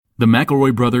The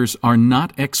McElroy brothers are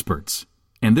not experts,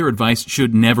 and their advice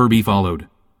should never be followed.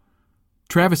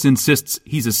 Travis insists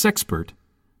he's a sexpert,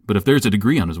 but if there's a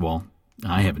degree on his wall,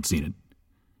 I haven't seen it.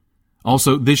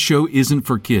 Also, this show isn't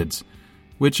for kids,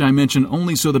 which I mention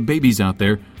only so the babies out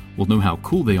there will know how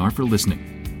cool they are for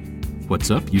listening. What's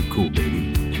up, you cool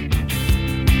baby?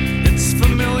 It's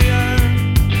familiar,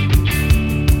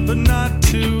 but not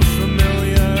too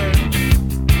familiar,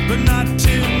 but not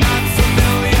too not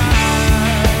familiar.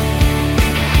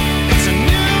 It's a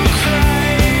new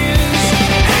craze.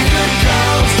 Hey, good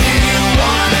girls, do you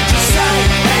wanna just say,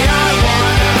 hey, I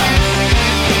wanna?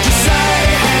 Just say,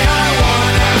 hey, I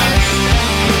wanna.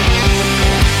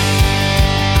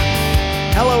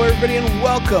 Hello, everybody, and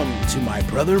welcome to My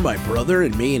Brother,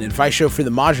 and Me, an advice show for the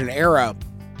modern era.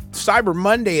 Cyber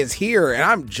Monday is here, and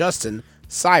I'm Justin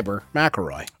Cyber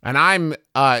McElroy. And I'm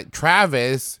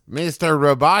Travis, Mr.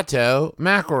 Roboto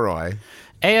McElroy.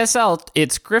 ASL,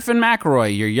 it's Griffin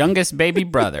McElroy, your youngest baby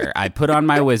brother. I put on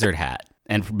my wizard hat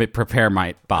and prepare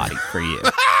my body for you.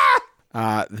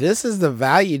 This is the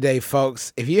value day,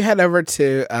 folks. If you head over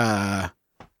to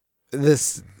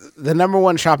the number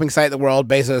one shopping site in the world,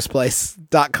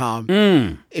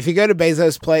 BezosPlace.com. If you go to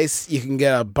Bezos Place, you can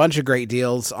get a bunch of great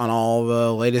deals on all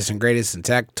the latest and greatest in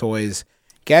tech, toys,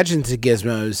 gadgets, and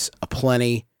gizmos,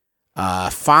 aplenty.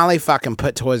 Finally fucking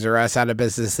put Toys R Us out of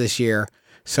business this year,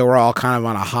 so we're all kind of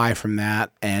on a high from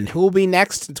that. And who will be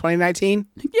next in 2019?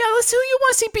 Yeah, let's see who you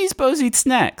want to see Beezbos Eats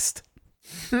next.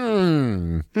 I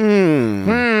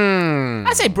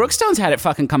say Brookstone's had it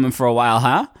fucking coming for a while,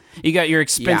 huh? You got your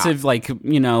expensive,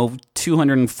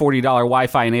 $240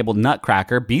 Wi-Fi enabled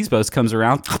Nutcracker. Beezbos comes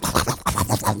around.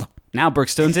 Now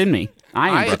Brookstone's in me.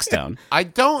 I am Brookstone. I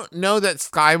don't know that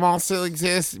Sky Mall still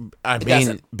exists. I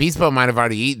mean, Beezbo might have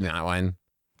already eaten that one.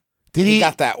 Did he? He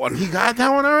got that one. He got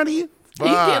that one already?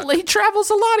 He travels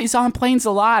a lot. He's on planes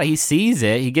a lot. He sees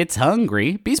it. He gets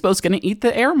hungry. Beezbo's going to eat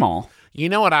the air mall. You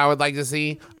know what I would like to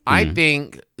see? I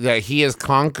think that he has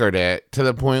conquered it to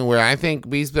the point where I think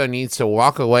Beezbo needs to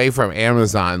walk away from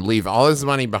Amazon, leave all his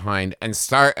money behind, and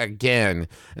start again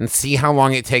and see how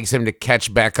long it takes him to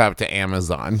catch back up to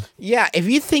Amazon. Yeah, if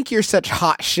you think you're such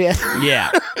hot shit.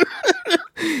 Yeah.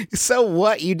 So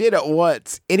what? You did it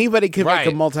once. Anybody can make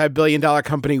a multi-billion-dollar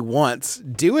company once.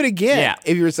 Do it again. Yeah.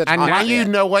 If you're such And hot now shit. you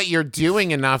know what you're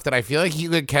doing enough that I feel like you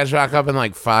could catch back up in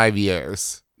like 5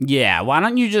 years. Yeah, why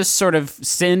don't you just sort of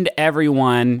send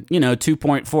everyone,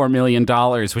 $2.4 million,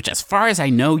 which as far as I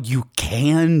know, you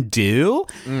can do.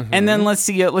 And then let's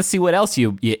see what else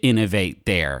you innovate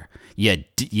there. You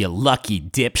lucky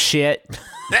dipshit.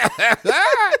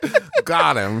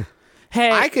 Got him.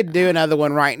 Hey, I could do another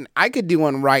one I could do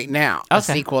one right now. A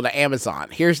Okay. sequel to Amazon.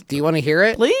 Do you want to hear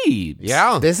it? please.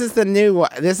 Yeah. This is the new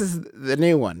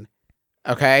one.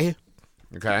 Okay?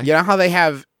 Okay. You know how they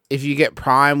have, if you get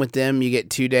Prime with them, you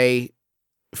get free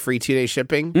 2-day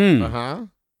shipping? Uh-huh.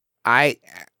 I'm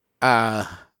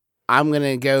going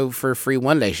to go for free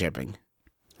 1-day shipping.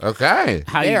 Okay.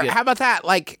 How About that?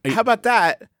 How about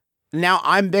that? Now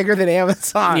I'm bigger than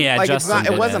Amazon. Yeah, Justin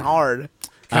did it wasn't it. hard.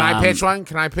 Can I pitch one?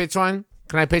 Can I pitch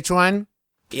one?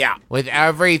 Yeah. With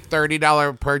every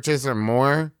 $30 purchase or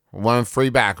more, one free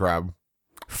back rub.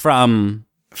 from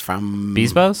From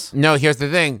Beezbos? No, here's the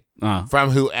thing. Oh.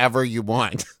 From whoever you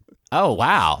want. Oh,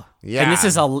 wow. Yeah. And this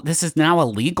is now a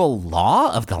legal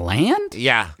law of the land?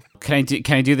 Yeah. Can I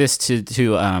do this to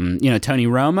Tony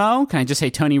Romo? Can I just say,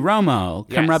 Tony Romo,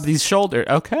 come Yes. rub these shoulders?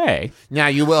 Okay. Now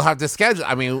you will have to schedule.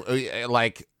 I mean,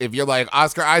 like if you're like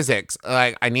Oscar Isaacs,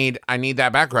 like I need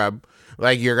that back rub.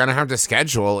 Like you're gonna have to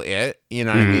schedule it. You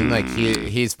know what I mean? Like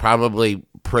he's probably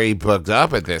pretty booked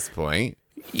up at this point.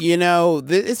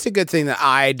 It's a good thing that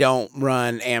I don't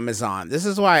run Amazon. This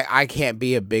is why I can't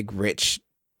be a big, rich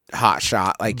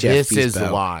hotshot like Jeff This is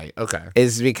Bezos. why. Okay.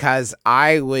 Is because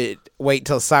I would wait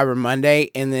till Cyber Monday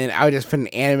and then I would just put an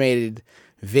animated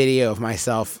video of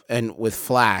myself and with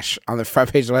Flash on the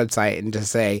front page of the website and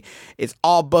just say, it's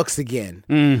all books again.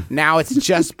 Now it's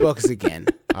just books again.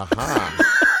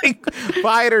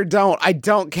 Buy it or don't. I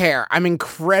don't care. I'm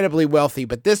incredibly wealthy,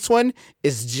 but this one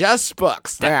is just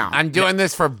books now. I'm doing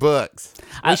this for books.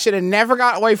 We should have never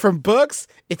got away from books.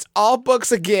 It's all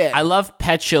books again. I love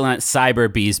petulant cyber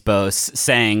Beezbos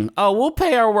saying, oh, we'll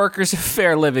pay our workers a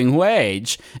fair living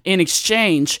wage. In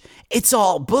exchange, it's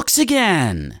all books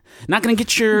again. Not going to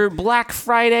get your Black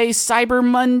Friday, Cyber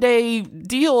Monday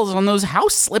deals on those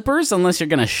house slippers unless you're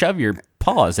going to shove your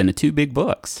paws into 2 big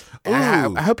books.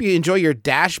 I hope you enjoy your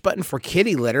dash button for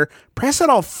kitty litter. Press it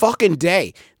all fucking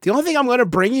day. The only thing I'm going to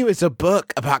bring you is a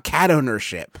book about cat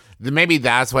ownership. maybe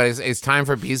that's what it's time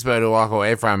for Beezbo to walk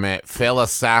away from it, fill a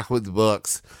sack with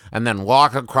books, and then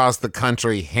walk across the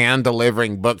country hand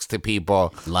delivering books to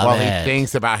people while he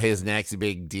thinks about his next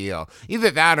big deal.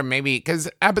 Either that or maybe, because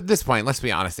at this point, let's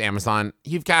be honest, Amazon,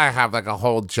 you've got to have like a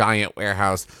whole giant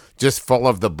warehouse just full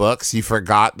of the books you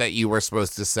forgot that you were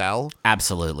supposed to sell.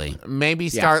 Absolutely. Maybe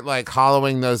start like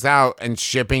hollowing those out and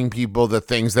shipping people the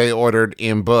things they ordered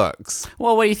in books.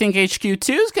 Well, what do you think HQ2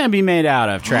 is going to be made out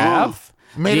of, Trav?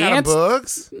 Made out of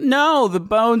books? No, the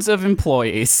bones of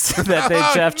employees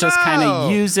that Jeff just kind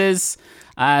of uses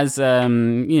as,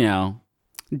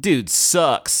 dude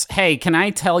sucks. Hey, can I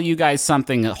tell you guys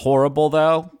something horrible,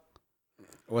 though?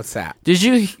 What's that? Did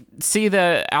you see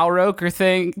the Al Roker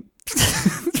thing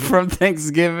from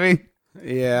Thanksgiving?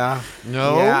 Yeah.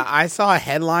 No? Yeah, I saw a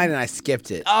headline and I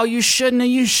skipped it. Oh, you shouldn't have.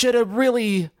 You should have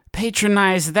really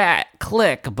patronized that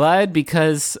click, bud,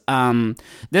 because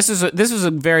this is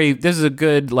a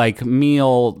good like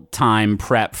meal time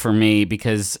prep for me,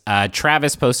 because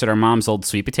Travis posted our mom's old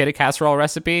sweet potato casserole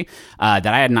recipe that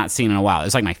I had not seen in a while. It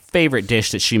was like my favorite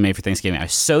dish that she made for Thanksgiving. I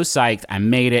was so psyched. I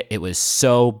made it. It was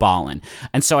so ballin'.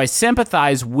 And so I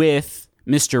sympathize with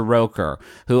Mr. Roker,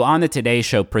 who on the Today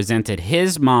Show presented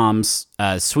his mom's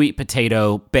sweet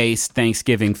potato-based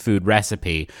Thanksgiving food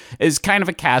recipe. It's kind of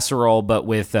a casserole, but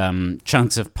with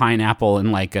chunks of pineapple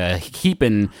and like a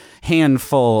heaping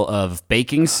handful of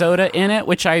baking soda in it,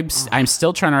 which I'm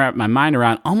still trying to wrap my mind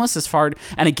around. Almost as far.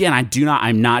 And again,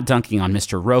 I'm not dunking on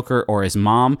Mr. Roker or his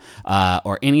mom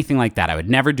or anything like that. I would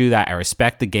never do that. I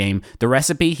respect the game. The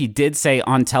recipe he did say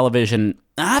on television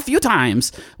a few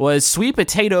times was sweet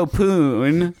potato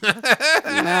poon.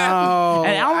 No.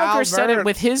 And Al Roker said it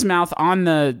with his mouth on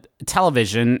the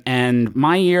television, and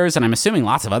my ears, and I'm assuming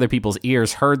lots of other people's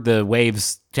ears, heard the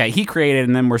waves that he created,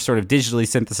 and then were sort of digitally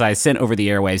synthesized, sent over the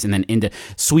airwaves, and then into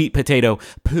sweet potato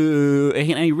poon.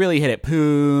 And he really hit it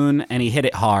poon, and he hit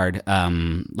it hard.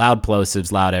 Loud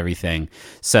plosives, loud everything.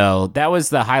 So that was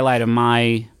the highlight of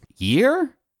my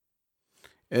year.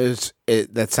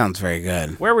 That sounds very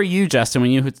good. Where were you, Justin,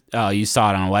 when you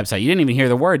saw it on a website? You didn't even hear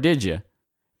the word, did you?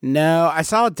 No, I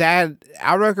saw Dad.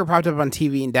 Al Roker popped up on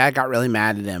TV, and Dad got really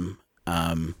mad at him.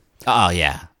 Oh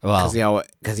yeah, well,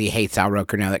 because he hates Al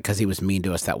Roker now because he was mean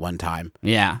to us that one time.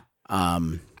 Yeah. I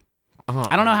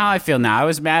don't know how I feel now. I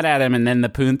was mad at him, and then the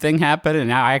poon thing happened, and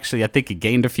now I think he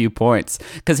gained a few points.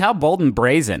 Because how bold and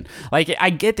brazen. Like,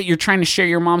 I get that you're trying to share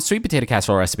your mom's sweet potato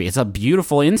casserole recipe. It's a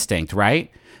beautiful instinct,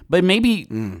 right? But maybe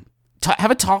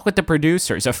have a talk with the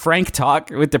producers, a frank talk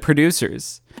with the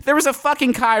producers. There was a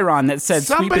fucking chyron that said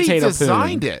sweet potato poon.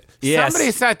 Somebody designed it. Yes.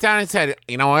 Somebody sat down and said,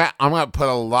 you know what? I'm going to put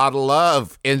a lot of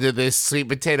love into this sweet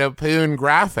potato poon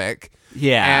graphic.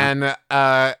 Yeah.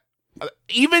 And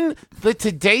even the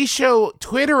Today Show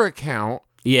Twitter account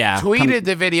tweeted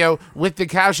the video with the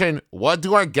caption, "What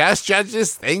do our guest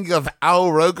judges think of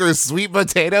Al Roker's sweet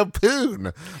potato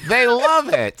poon?" They love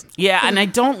it. Yeah, and I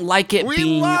don't like it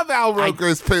We love Al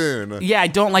Roker's poon. Yeah, I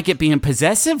don't like it being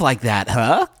possessive like that,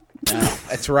 huh? No,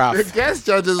 it's rough. The guest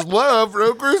judges love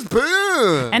Roker's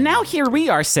poon. And now here we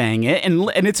are saying it,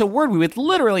 and it's a word we would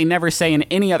literally never say in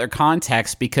any other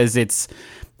context because it's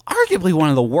arguably one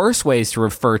of the worst ways to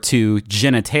refer to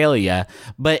genitalia,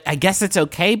 but I guess it's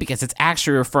okay because it's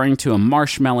actually referring to a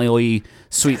marshmallowy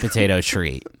sweet potato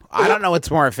treat. I don't know what's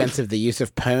more offensive, the use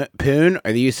of poon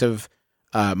or the use of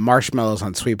marshmallows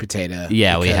on sweet potato.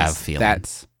 Yeah, we have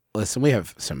feelings. Listen, we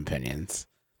have some opinions.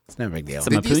 It's no big deal.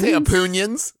 Did you say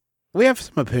opinions? We have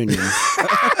some opinions.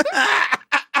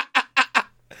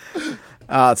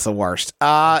 Oh, it's the worst.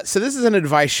 So this is an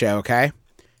advice show, okay?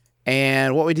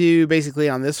 And what we do basically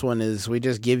on this one is we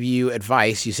just give you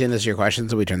advice. You send us your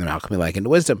questions and we turn them alchemy like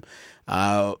into wisdom.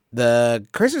 The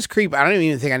Christmas creep, I don't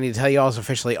even think I need to tell you all, is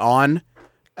officially on.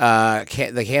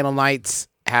 The candle nights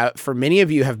for many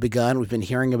of you have begun. We've been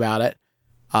hearing about it,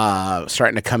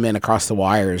 starting to come in across the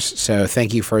wires. So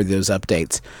thank you for those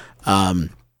updates.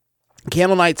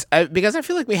 Candle nights, because I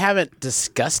feel like we haven't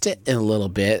discussed it in a little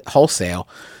bit wholesale.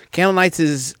 Candle nights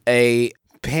is a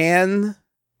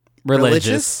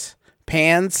religious,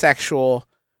 pansexual,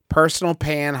 personal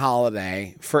pan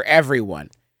holiday for everyone.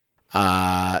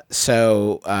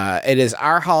 So it is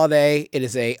our holiday. It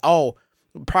is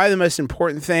probably the most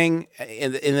important thing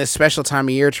in this special time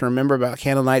of year to remember about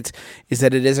candle nights is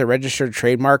that it is a registered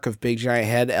trademark of Big Giant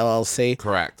Head LLC.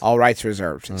 Correct. All rights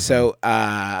reserved. Mm-hmm. So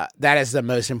that is the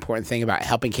most important thing about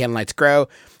helping candle nights grow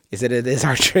is that it is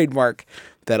our trademark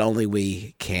that only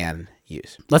we can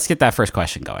use. Let's get that first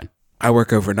question going. I work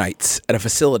overnights at a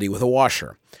facility with a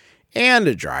washer and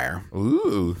a dryer.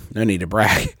 Ooh. No need to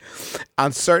brag.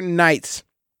 On certain nights,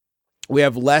 we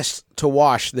have less to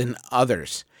wash than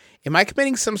others. am I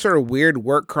committing some sort of weird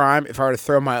work crime if I were to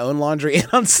throw my own laundry in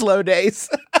on slow days?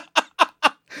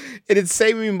 It'd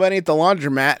save me money at the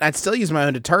laundromat, and I'd still use my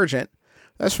own detergent.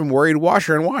 That's from Worried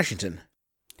Washer in Washington.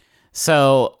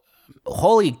 So,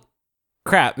 holy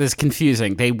crap, this is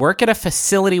confusing. They work at a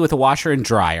facility with a washer and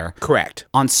dryer. Correct.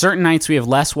 On certain nights, we have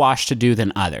less wash to do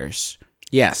than others.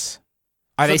 Yes.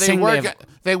 Are So they saying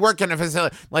they work in a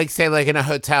facility, like say, like in a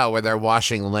hotel where they're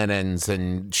washing linens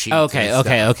and sheets? Okay.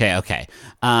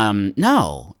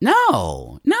 No.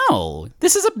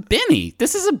 This is a Benny.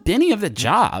 This is a Benny of the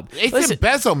job. It's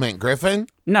embezzlement, Griffin.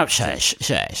 No, shush.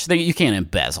 You can't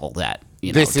embezzle that.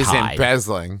 This is tide.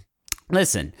 embezzling.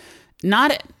 Listen,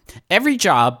 not every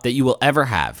job that you will ever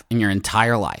have in your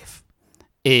entire life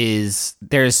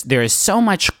there is so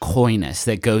much coyness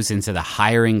that goes into the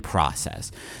hiring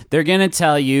process. They're going to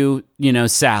tell you,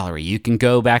 salary. You can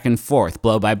go back and forth,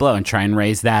 blow by blow, and try and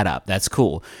raise that up. That's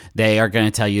cool. They are going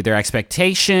to tell you their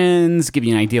expectations, give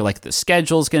you an idea like the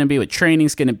schedule's going to be, what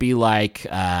training's going to be like,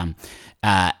 and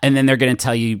then they're going to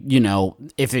tell you,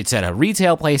 if it's at a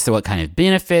retail place, what kind of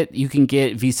benefit you can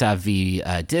get vis-a-vis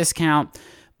discount.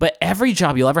 But every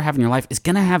job you'll ever have in your life is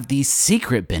going to have these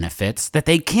secret benefits that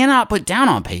they cannot put down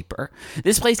on paper.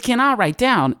 This place cannot write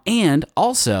down. And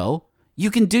also,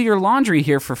 you can do your laundry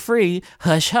here for free.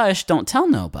 Hush, hush, don't tell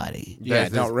nobody. Yeah,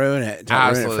 don't ruin it.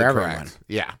 Don't ruin it for everyone. Correct.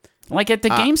 Yeah. Like at the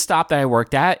GameStop that I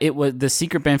worked at, it was the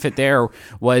secret benefit there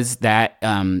was that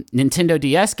Nintendo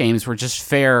DS games were just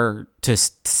fair to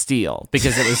steal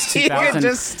because it was 2000. You can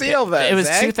just steal those. It was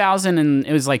 2000 and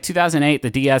it was like 2008. The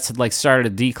DS had started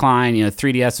a decline.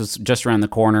 3DS was just around the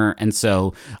corner, and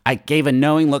so I gave a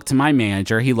knowing look to my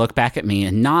manager. He looked back at me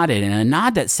and nodded, and a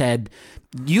nod that said,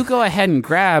 "You go ahead and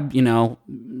grab,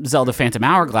 Zelda Phantom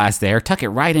Hourglass there, tuck it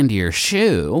right into your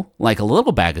shoe like a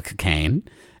little bag of cocaine."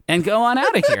 And go on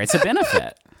out of here. It's a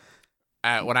benefit.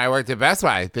 When I worked at Best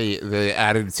Buy, the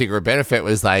added secret benefit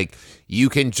was you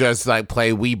can just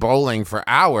play Wii Bowling for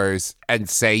hours and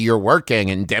say you're working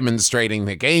and demonstrating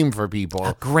the game for people.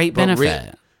 A great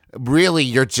benefit. Really,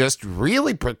 you're just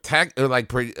really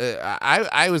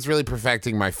I was really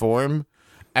perfecting my form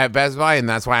at Best Buy, and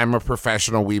that's why I'm a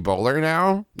professional Wii Bowler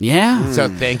now. Yeah. So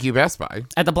thank you, Best Buy.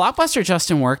 At the Blockbuster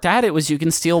Justin worked at, it was you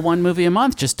can steal one movie a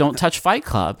month, just don't touch Fight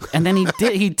Club. And then he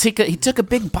did. He took a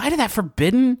big bite of that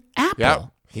forbidden apple. Yep.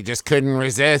 He just couldn't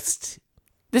resist.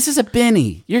 This is a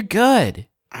Benny. You're good.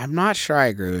 I'm not sure I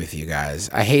agree with you guys.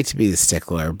 I hate to be the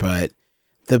stickler, but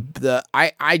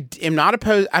I am not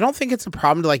opposed. I don't think it's a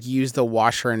problem to use the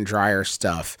washer and dryer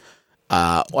stuff.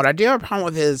 What I do have a problem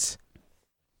with is,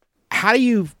 how do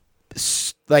you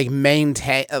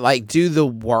maintain, do the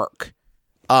work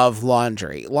of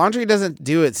laundry? Laundry doesn't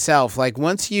do itself.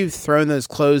 Once you've thrown those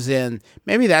clothes in,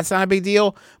 maybe that's not a big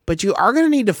deal, but you are going to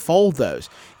need to fold those.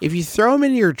 If you throw them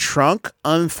in your trunk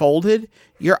unfolded,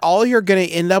 all you're going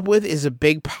to end up with is a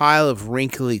big pile of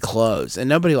wrinkly clothes, and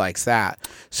nobody likes that.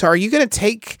 So are you going to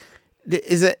take...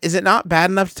 Is it not bad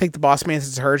enough to take the Boss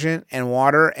Man's detergent and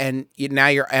water and now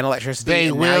you're and electricity? They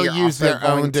and now will you're use also their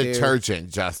own going to- detergent,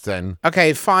 Justin.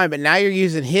 Okay, fine, but now you're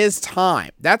using his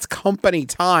time. That's company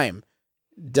time,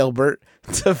 Dilbert,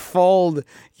 to fold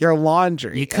your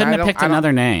laundry. You couldn't have picked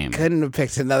another name. Couldn't have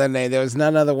picked another name. There was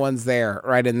none other ones there,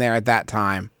 right in there at that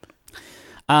time.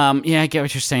 Yeah, I get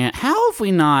what you're saying. How have we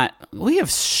not? We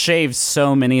have shaved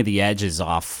so many of the edges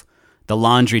off the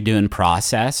laundry doing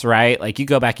process, right? You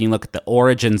go back and you look at the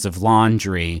origins of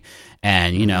laundry,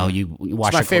 and you wash.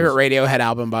 It's my your favorite clothes. Radiohead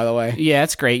album, by the way. Yeah,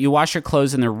 it's great. You wash your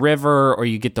clothes in the river, or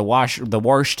you get the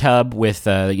wash tub with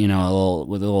a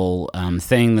little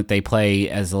thing that they play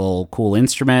as a little cool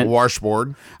instrument.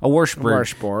 Washboard. A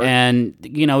washboard. And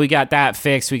we got that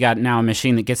fixed. We got now a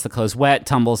machine that gets the clothes wet,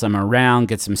 tumbles them around,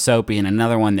 gets them soapy, and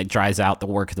another one that dries out the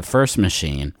work of the first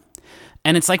machine.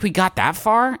 And it's we got that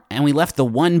far, and we left the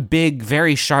one big,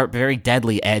 very sharp, very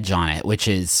deadly edge on it, which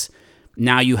is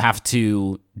now you have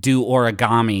to do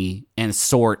origami and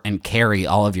sort and carry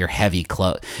all of your heavy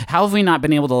clothes. How have we not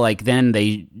been able to, then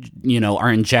they,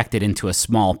 are injected into a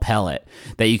small pellet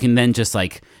that you can then just,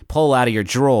 pull out of your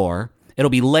drawer.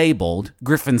 It'll be labeled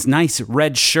Griffin's nice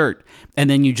red shirt, and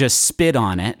then you just spit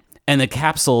on it, and the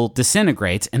capsule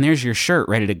disintegrates, and there's your shirt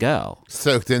ready to go.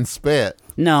 Soaked in spit.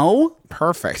 No.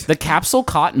 Perfect. The capsule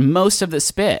caught most of the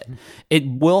spit. It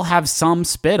will have some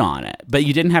spit on it, but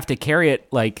you didn't have to carry it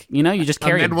you just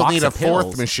carry and then a we'll box need of a fourth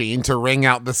pills. machine to wring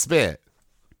out the spit.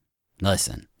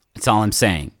 Listen, that's all I'm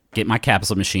saying. Get my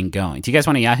capsule machine going. Do you guys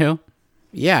want a Yahoo?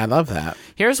 Yeah, I love that.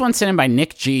 Here's one sent in by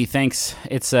Nick G. Thanks.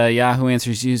 It's a Yahoo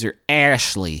Answers user,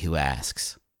 Ashley, who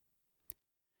asks,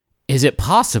 is it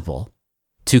possible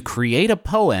to create a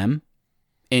poem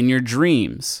in your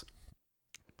dreams?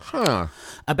 Huh.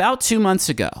 About 2 months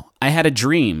ago, I had a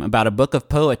dream about a book of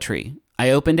poetry.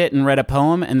 I opened it and read a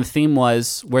poem, and the theme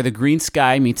was Where the Green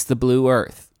Sky Meets the Blue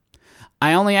Earth.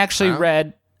 I only actually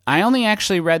read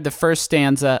the first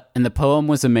stanza, and the poem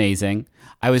was amazing.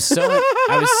 I was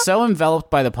so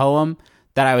enveloped by the poem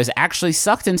that I was actually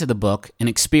sucked into the book and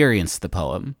experienced the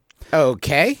poem.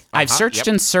 Okay. I've searched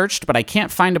and searched, but I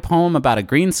can't find a poem about a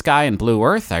green sky and blue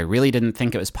earth. I really didn't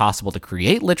think it was possible to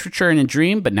create literature in a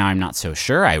dream, but now I'm not so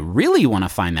sure. I really want to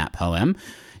find that poem.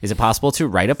 Is it possible to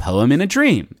write a poem in a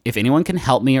dream? If anyone can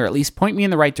help me or at least point me in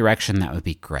the right direction, that would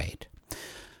be great.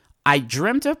 I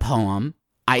dreamt a poem.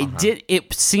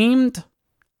 It seemed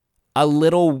a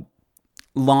little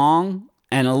long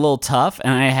and a little tough,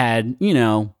 and I had,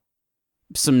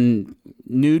 some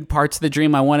nude parts of the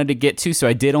dream I wanted to get to, so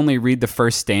I did only read the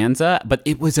first stanza, but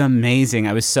it was amazing.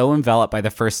 I was so enveloped by the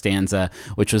first stanza,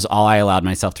 which was all I allowed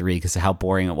myself to read because of how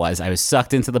boring it was. I was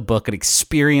sucked into the book and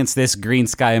experienced this green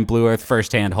sky and blue earth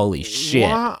firsthand. Holy shit.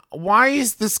 Why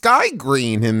is the sky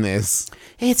green in this?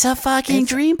 It's a fucking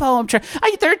dream poem.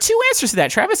 There are two answers to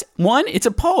that, Travis. One, it's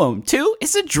a poem. Two,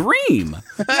 it's a dream.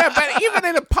 Yeah, but even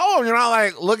in a poem, you're not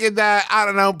like, look at that, I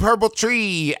don't know, purple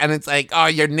tree, and it's like, oh,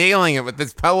 you're nailing it with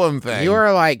this poem thing. You're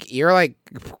like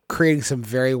creating some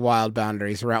very wild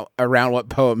boundaries around what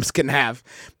poems can have.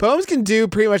 Poems can do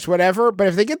pretty much whatever, but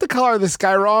if they get the color of the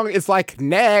sky wrong, it's like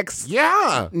next.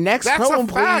 Yeah. Next That's poem,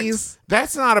 a fact. please.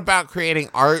 That's not about creating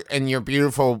art and your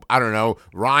beautiful, I don't know,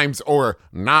 rhymes or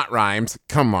not rhymes.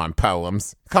 Come on,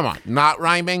 poems. Come on, not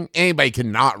rhyming. Anybody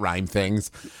can not rhyme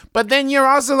things. But then you're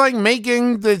also like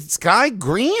making the sky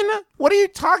green? What are you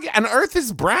talking? And Earth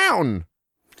is brown.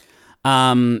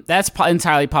 That's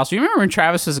entirely possible. You remember when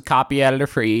Travis was a copy editor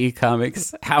for EE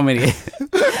Comics? How many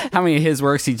of his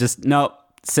works he just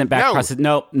sent back across it?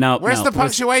 Nope. Where's the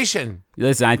punctuation?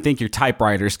 Listen, I think your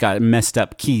typewriter's got messed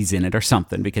up keys in it or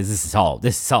something because this is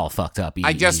all fucked up.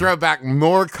 I just wrote back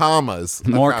more commas.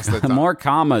 More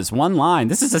commas. One line.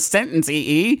 This is a sentence.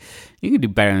 EE. You can do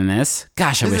better than this.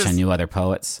 Gosh, I wish I knew other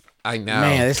poets. I know.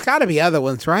 Man, there's got to be other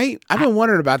ones, right? I've been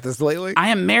wondering about this lately. I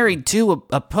am married to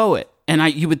a poet. And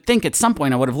you would think at some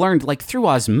point I would have learned like through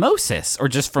osmosis or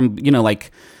just from,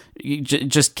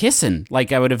 just kissing.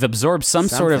 Like I would have absorbed some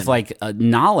sort of like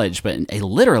knowledge, but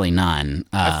literally none.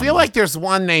 I feel like there's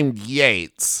one named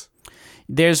Yates.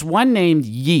 There's one named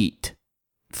Yeet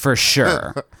for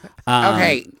sure.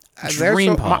 Okay.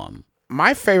 Dream poem.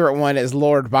 My favorite one is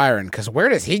Lord Byron, because where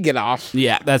does he get off?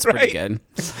 Yeah, that's pretty good.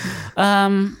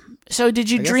 So did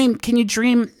you dream? Can you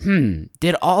dream?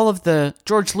 Did all of the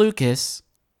George Lucas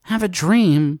have a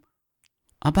dream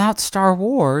about Star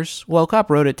Wars, woke up,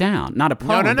 wrote it down? Not a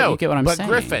poem, No. But you get what I'm saying. But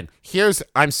Griffin,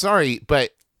 I'm sorry, but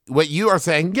what you are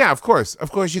saying, yeah, of course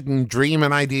you can dream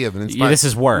an idea that inspires. Yeah, this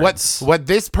is words. What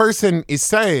this person is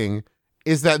saying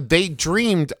is that they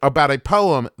dreamed about a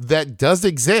poem that does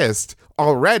exist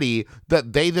already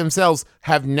that they themselves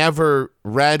have never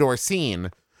read or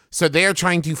seen. So they are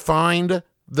trying to find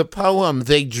the poem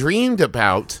they dreamed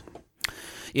about.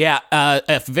 Yeah,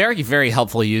 a very, very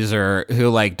helpful user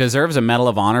who deserves a Medal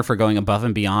of Honor for going above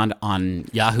and beyond on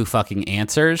Yahoo fucking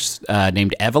Answers,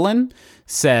 named Evelyn,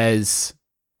 says,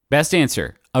 best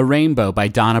answer, A Rainbow by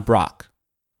Donna Brock.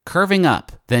 Curving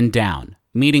up, then down,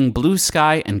 meeting blue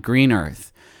sky and green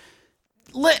earth.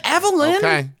 Evelyn,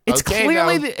 okay. It's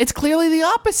clearly the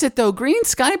opposite though. Green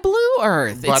sky, blue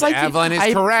earth. But it's Evelyn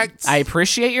is correct. I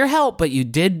appreciate your help, but you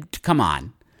did. Come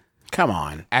on.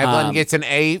 Evelyn gets an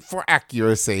A for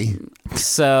accuracy.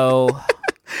 So,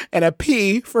 and a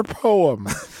P for poem,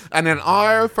 and an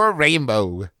R for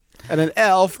rainbow, and an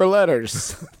L for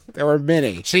letters. There were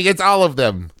many. She gets all of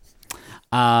them.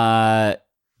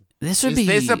 Is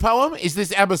this a poem? Is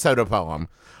this episode a poem?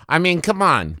 I mean, come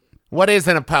on. What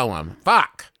isn't a poem?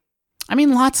 Fuck. I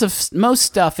mean, most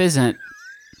stuff isn't.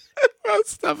 Most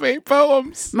stuff ain't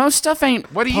poems. Most stuff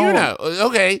ain't. What do you know?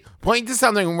 Okay, point to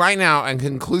something right now and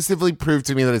conclusively prove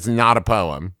to me that it's not a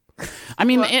poem. I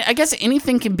mean, I guess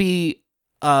anything can be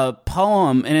a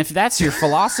poem, and if that's your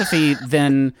philosophy,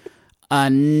 then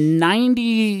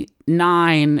 99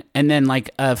 and then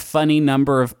a funny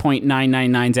number of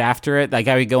 0.999s after it.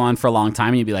 I would go on for a long time,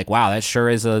 and you'd be like, "Wow, that sure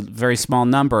is a very small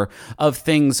number of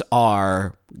things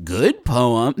are." Good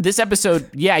poem. This episode,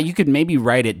 yeah, you could maybe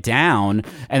write it down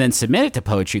and then submit it to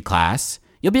poetry class.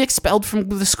 You'll be expelled from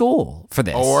the school for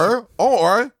this. Or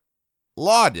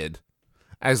lauded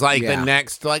as the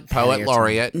next poet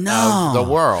laureate of the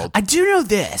world. I do know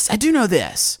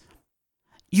this.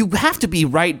 You have to be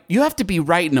right. You have to be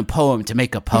writing a poem to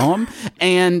make a poem,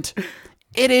 and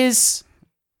it is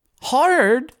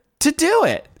hard to do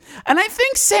it. And I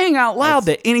think saying out loud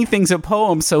that anything's a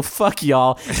poem, so fuck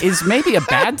y'all, is maybe a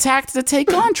bad tact to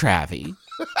take on, Travi.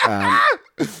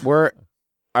 We're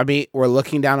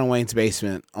looking down on Wayne's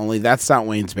basement, only that's not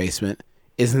Wayne's basement.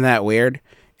 Isn't that weird?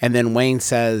 And then Wayne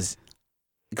says,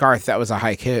 Garth, that was a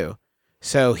haiku.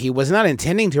 So he was not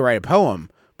intending to write a poem,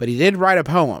 but he did write a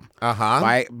poem.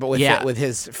 Right? But with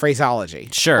his phraseology.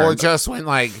 Sure. Or just when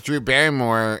like Drew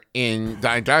Barrymore in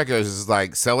Donnie Darko's is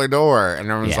like cellar door, and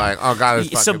everyone's like, "Oh God, it's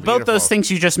fucking So both beautiful." those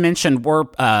things you just mentioned were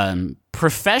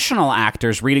professional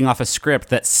actors reading off a script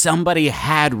that somebody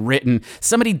had written.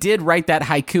 Somebody did write that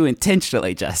haiku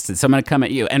intentionally, Justin. So I'm going to come at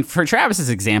you. And for Travis's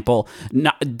example,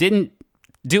 didn't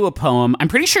do a poem. I'm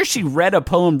pretty sure she read a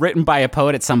poem written by a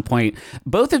poet at some point.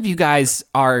 Both of you guys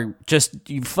are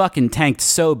you fucking tanked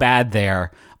so bad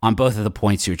there on both of the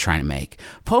points you're trying to make.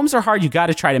 Poems are hard. You got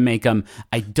to try to make them.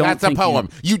 That's a poem.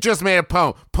 You just made a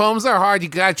poem. Poems are hard. You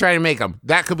got to try to make them.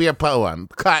 That could be a poem.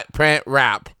 Cut, print,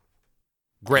 rap.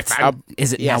 Griffin.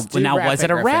 Is it Yes, now? rap Was it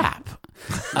a Griffin. rap?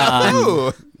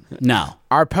 No.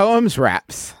 Are poems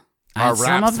raps? Are Some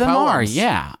raps of them are. poems?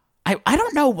 Yeah. I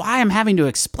don't know why I'm having to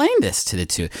explain this to the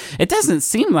two. It doesn't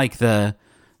seem like the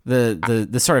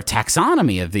sort of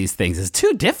taxonomy of these things is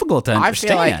too difficult to I understand.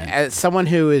 feel like as someone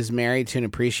who is married to an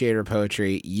appreciator of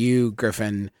poetry, you,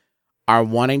 Griffin, are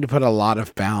wanting to put a lot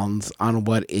of bounds on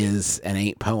what is and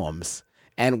ain't poems.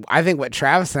 And I think what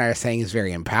Travis and I are saying is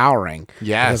very empowering.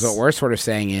 Yes. Because what we're sort of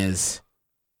saying is,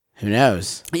 who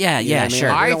knows? yeah, You know what I mean? sure.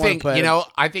 We I don't wanna think, put-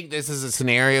 I think this is a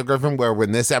scenario, Griffin, where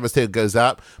when this episode goes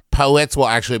up, poets will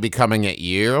actually be coming at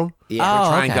you. Yeah. Oh,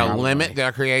 Trying okay. to limit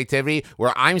their creativity,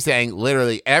 where I'm saying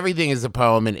literally everything is a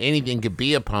poem and anything could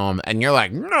be a poem, and you're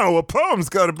like, no, a poem's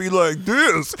got to be like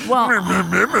this. Well,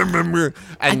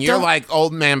 and you're don't- like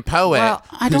old man poet Well,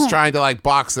 I who's don't- trying to like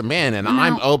box them in, and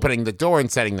I'm opening the door and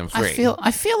setting them free.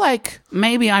 I feel like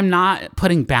maybe I'm not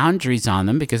putting boundaries on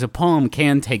them because a poem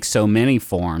can take so many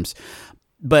forms.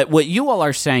 But what you all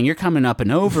are saying, you're coming up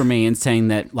and over me and saying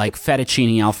that like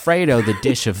fettuccine Alfredo, the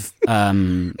dish of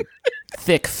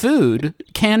thick food,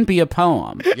 can be a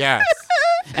poem. Yes.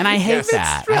 And I hate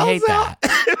that. I hate that.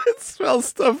 It smells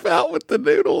stuff out with the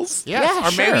noodles. Yes. Yeah,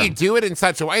 or maybe sure. you do it in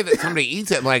such a way that somebody eats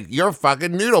it like you're a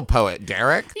fucking noodle poet,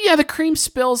 Derek. Yeah, the cream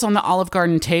spills on the Olive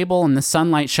Garden table and the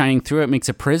sunlight shining through it makes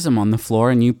a prism on the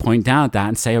floor, and you point down at that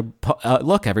and say,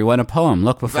 look, everyone, a poem.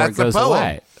 Look before That's it goes a poem.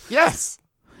 away. Yes.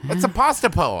 It's a pasta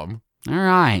poem. All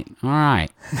right.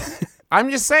 I'm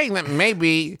just saying that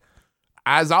maybe,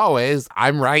 as always,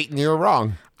 I'm right and you're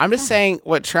wrong. I'm just saying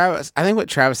what Travis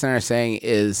and I are saying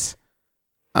is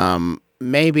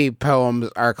maybe poems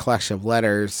are a collection of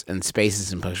letters and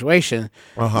spaces and punctuation.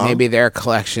 Maybe they're a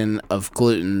collection of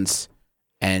glutens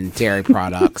and dairy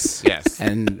products. Yes.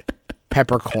 And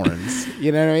peppercorns.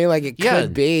 You know what I mean? Like it Yeah.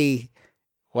 could be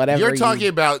whatever. You're talking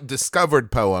about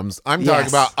discovered poems. I'm talking Yes.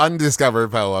 about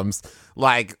undiscovered poems.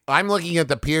 Like, I'm looking at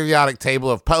the periodic table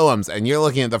of poems, and you're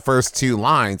looking at the first two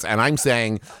lines, and I'm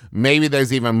saying maybe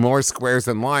there's even more squares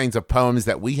and lines of poems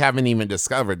that we haven't even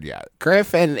discovered yet.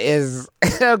 Griffin is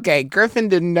okay. Griffin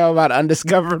didn't know about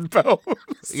undiscovered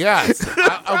poems. Yes.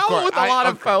 Problem with a lot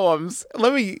of poems.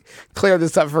 Let me clear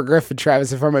this up for Griffin,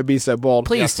 Travis, if I might be so bold.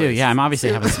 Please do. Yeah, I'm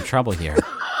obviously having some trouble here.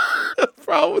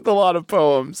 Problem with a lot of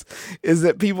poems is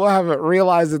that people haven't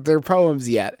realized that they're poems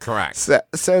yet. Correct.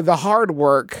 So the hard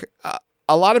work,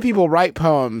 a lot of people write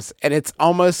poems and it's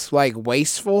almost like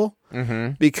wasteful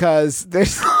because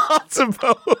there's lots of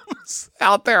poems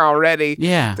out there already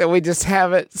Yeah. that we just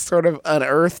haven't sort of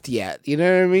unearthed yet. You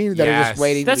know what I mean? That are Yes. just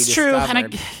waiting That's to be true. discovered.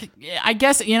 And I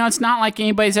guess, it's not like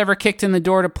anybody's ever kicked in the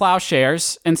door to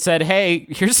Plowshares and said, hey,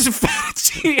 here's some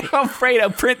fettuccine Alfredo.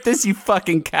 Print this, you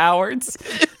fucking cowards.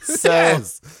 So,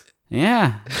 Yes.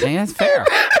 yeah, that's fair.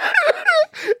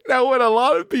 Now, what a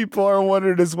lot of people are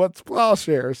wondering is what's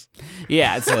plowshares.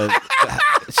 Yeah, it's a...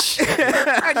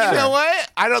 And you know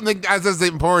what? I don't think that's as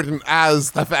important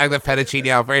as the fact that fettuccine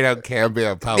Alfredo can be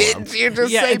a poem. Did you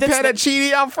just Yeah, say that's the-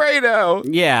 fettuccine Alfredo?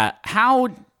 Yeah, how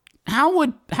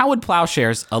would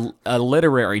Plowshares, a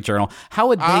literary journal, how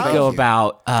would they go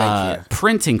about you.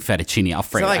 printing fettuccine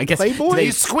Alfredo? like I guess Playboy? they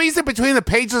You squeeze it between the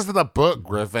pages of the book,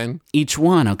 Griffin, each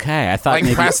one. Okay, I thought like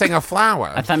maybe pressing a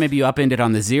flower. I thought maybe you upended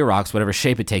on the Xerox, whatever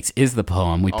shape it takes is the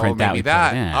poem. We print that. maybe We that.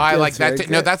 put it in. Oh, I like That's that.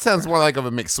 very No, good. that sounds more like of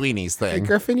a McSweeney's Hey, thing.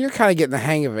 Griffin, you're kind of getting the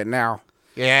hang of it now.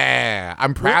 Yeah,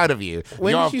 I'm proud of you.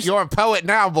 when You're, did you- you're a poet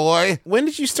now, boy. When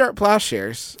did you start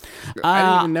plowshares? I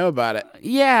didn't even know about it.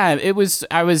 Yeah, it was.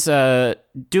 I was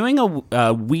doing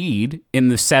a weed in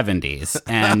the 70s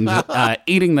and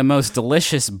eating the most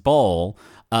delicious bowl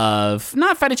of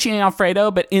not fettuccine Alfredo,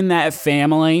 but in that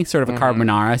family, sort of a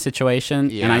carbonara situation.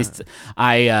 Yeah. And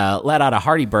I let out a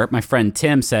hearty burp. My friend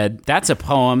Tim said, "That's a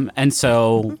poem," and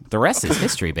so the rest is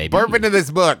history, baby. Burp into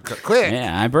this book, quick.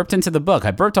 Yeah, I burped into the book.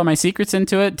 I burped all my secrets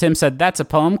into it. Tim said, "That's a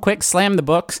poem. Quick, slam the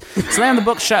books. Slam the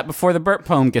book shut before the burp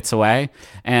poem gets away."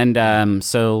 And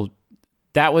so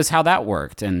that was how that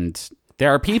worked. And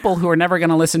there are people who are never going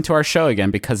to listen to our show again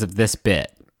because of this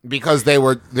bit. Because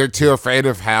they're too afraid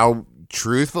of how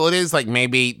truthful it is. Like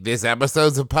maybe this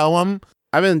episode's a poem.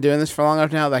 I've been doing this for long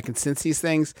enough now that I can sense these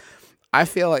things. I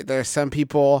feel like there are some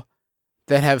people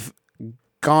that have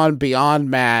gone beyond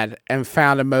mad and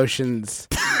found emotions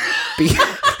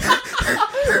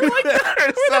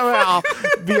somehow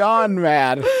beyond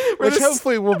mad, which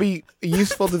hopefully will be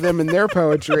useful to them in their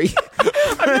poetry.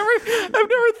 I've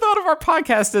never thought of our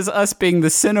podcast as us being the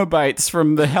Cenobites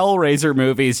from the Hellraiser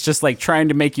movies, just like trying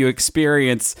to make you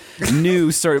experience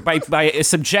new sort of by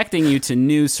subjecting you to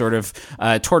new sort of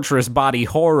torturous body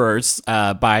horrors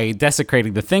by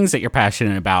desecrating the things that you're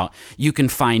passionate about. You can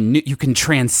you can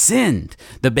transcend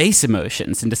the base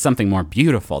emotions into something more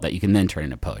beautiful that you can then turn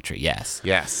into poetry. Yes.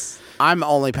 I'm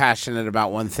only passionate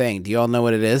about one thing. Do you all know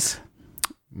what it is?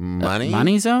 Money?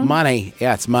 Money zone? Money.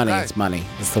 Yeah, it's money. Right. It's money.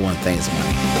 It's the one thing. It's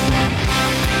money.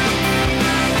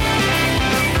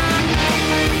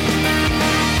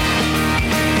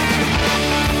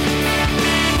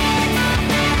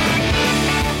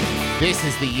 This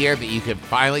is the year that you can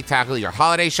finally tackle your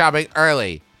holiday shopping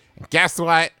early. And guess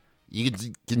what? You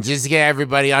can just get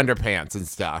everybody underpants and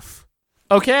stuff.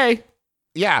 Okay.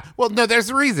 Yeah, well, no, there's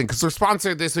a reason, because we're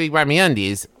sponsored this week by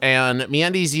MeUndies, and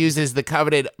MeUndies uses the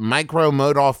coveted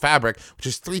micro-modal fabric, which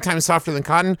is 3 times softer than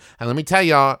cotton, and let me tell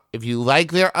y'all, if you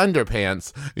like their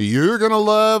underpants, you're gonna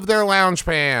love their lounge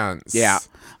pants. Yeah.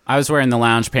 I was wearing the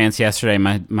lounge pants yesterday.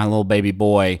 My little baby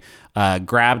boy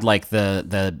grabbed like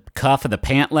the cuff of the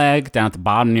pant leg down at the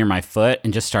bottom near my foot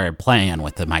and just started playing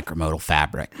with the micromodal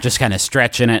fabric, just kind of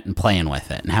stretching it and playing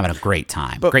with it and having a great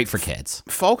time. But great for kids.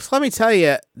 Folks, let me tell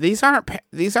you, these aren't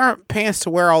pants to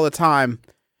wear all the time.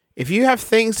 If you have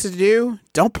things to do,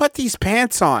 don't put these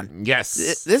pants on.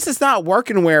 Yes. This is not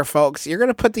working wear, folks. You're going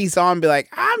to put these on and be like,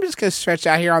 I'm just going to stretch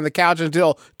out here on the couch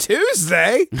until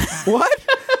Tuesday. What?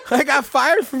 I got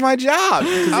fired from my job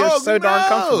because they're so darn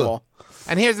comfortable.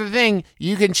 And here's the thing,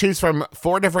 you can choose from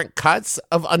 4 different cuts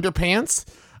of underpants,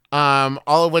 all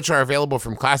of which are available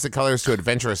from classic colors to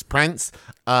adventurous prints.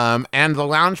 And the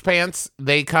lounge pants,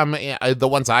 they come, the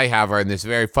ones I have are in this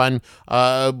very fun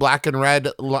black and red,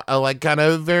 like kind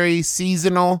of very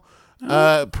seasonal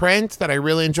print that I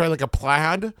really enjoy, like a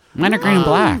plaid. Mine are green and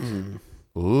black.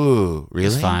 Ooh, really?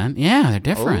 It's fun. Yeah, they're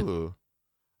different. Ooh.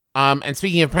 And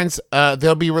speaking of prints,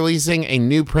 they'll be releasing a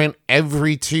new print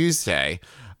every Tuesday.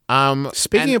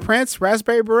 Speaking of prints,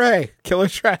 Raspberry Beret, Killer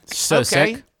Trash. So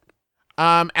sick.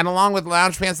 And along with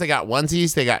lounge pants, they got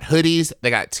onesies, they got hoodies, they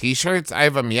got t-shirts. I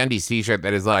have a MeUndies t-shirt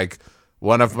that is like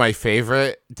one of my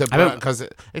favorite to put because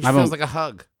it feels like a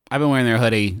hug. I've been wearing their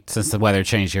hoodie since the weather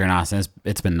changed here in Austin.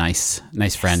 It's been nice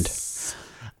friend.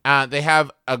 They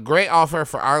have a great offer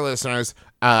for our listeners.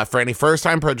 For any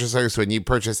first-time purchasers, when you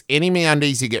purchase any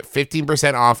MeUndies, you get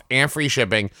 15% off and free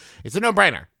shipping. It's a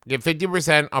no-brainer. Get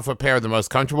 50% off a pair of the most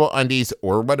comfortable undies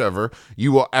or whatever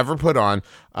you will ever put on.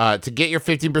 To get your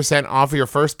 15% off your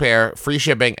first pair, free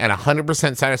shipping, and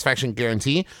 100% satisfaction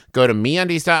guarantee, go to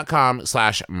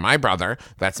MeUndies.com/mybrother.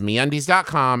 That's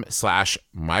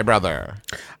MeUndies.com/mybrother.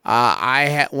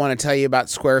 I want to tell you about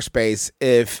Squarespace.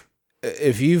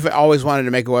 If you've always wanted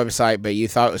to make a website, but you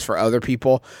thought it was for other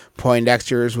people,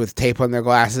 Poindexters with tape on their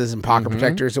glasses and pocket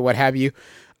protectors or what have you,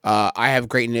 I have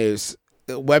great news.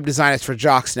 Web design is for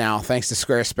jocks now, thanks to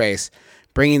Squarespace,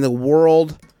 bringing the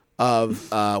world of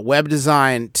web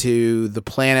design to the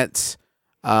planet's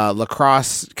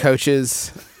lacrosse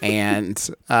coaches and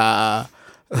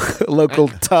local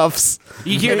toughs.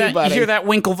 You hear that? You hear that,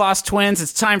 Winklevoss twins?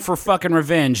 It's time for fucking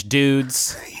revenge,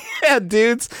 dudes. Yeah,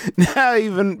 dudes. Now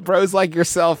even bros like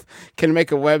yourself can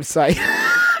make a website.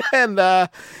 And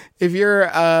if you're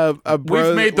a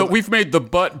bro, we've made the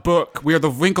butt book. We are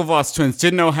the Winklevoss twins.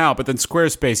 Didn't know how, but then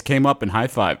Squarespace came up and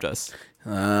high-fived us.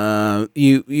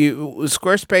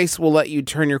 Squarespace will let you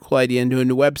turn your cool idea into a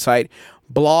new website,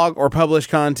 blog or publish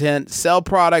content, sell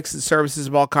products and services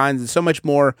of all kinds, and so much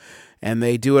more. And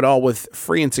they do it all with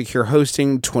free and secure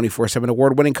hosting, 24/7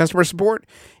 award-winning customer support,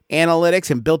 analytics,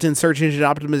 and built-in search engine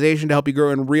optimization to help you grow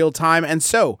in real time, and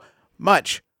so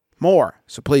much more.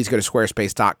 So please go to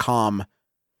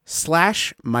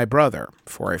squarespace.com/mybrother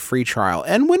for a free trial.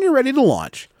 And when you're ready to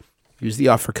launch, use the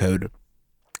offer code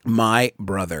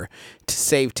MYBROTHER to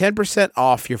save 10%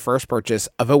 off your first purchase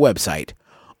of a website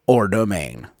or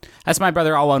domain. That's my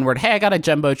brother, all one word. Hey, I got a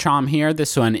Jumbotron here.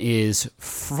 This one is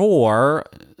for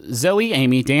Zoe,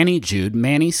 Amy, Danny, Jude,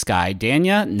 Manny, Sky,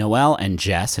 Danya, Noelle, and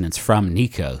Jess, and it's from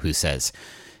Nico, who says,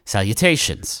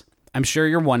 Salutations. I'm sure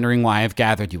you're wondering why I've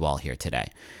gathered you all here today.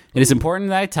 It is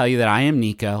important that I tell you that I am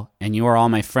Nico, and you are all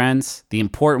my friends, the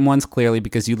important ones clearly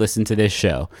because you listen to this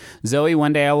show. Zoe,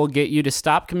 one day I will get you to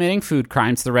stop committing food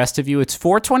crimes. The rest of you, it's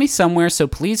 420 somewhere, so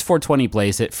please 420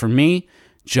 blaze it. For me,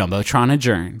 Jumbotron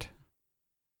adjourned.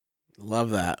 Love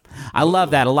that. I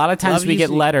love that. A lot of times we get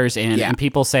letters in Yeah. and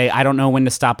people say, I don't know when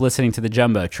to stop listening to the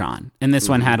Jumbotron. And this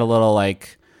one had a little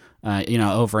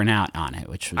over and out on it,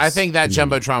 which was... I think that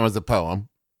Jumbotron was a poem.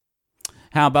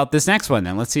 How about this next one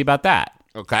then? Let's see about that.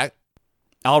 Okay.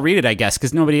 I'll read it, I guess,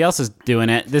 because nobody else is doing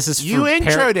it. This is You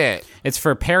introed it. It's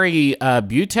for Perry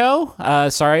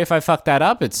Buto. Sorry if I fucked that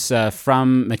up. It's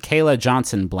from Michaela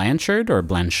Johnson Blanchard,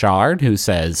 who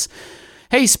says,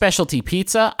 Hey, Specialty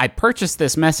Pizza. I purchased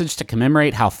this message to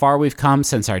commemorate how far we've come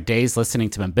since our days listening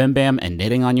to MBMBaM and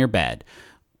knitting on your bed.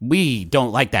 We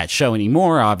don't like that show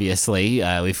anymore, obviously.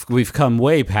 We've come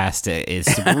way past it.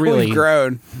 It's really...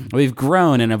 We've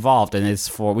grown and evolved, and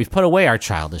we've put away our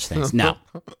childish things. No.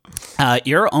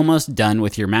 You're almost done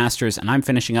with your master's, and I'm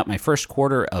finishing up my first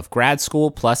quarter of grad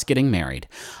school plus getting married.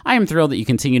 I am thrilled that you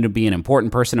continue to be an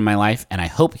important person in my life, and I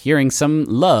hope hearing some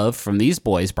love from these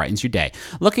boys brightens your day.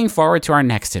 Looking forward to our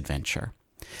next adventure.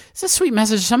 It's a sweet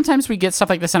message. Sometimes we get stuff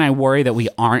like this, and I worry that we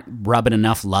aren't rubbing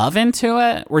enough love into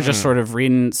it. We're just sort of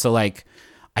reading. So, I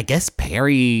guess,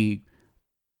 Perry,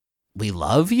 we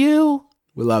love you.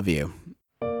 We love you.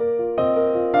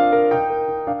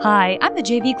 Hi, I'm the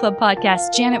JV Club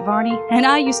podcast, Janet Varney, and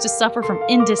I used to suffer from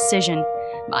indecision.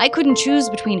 I couldn't choose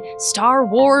between Star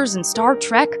Wars and Star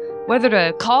Trek, whether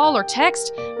to call or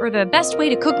text, or the best way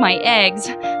to cook my eggs.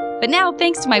 But now,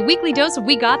 thanks to my weekly dose of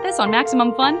We Got This on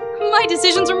Maximum Fun, my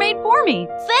decisions are made for me.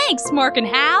 Thanks, Mark and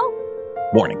Hal.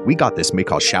 Warning, We Got This may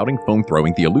cause shouting, foam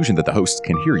throwing, the illusion that the hosts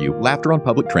can hear you, laughter on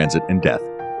public transit, and death.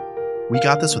 We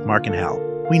got this with Mark and Hal.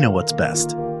 We know what's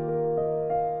best.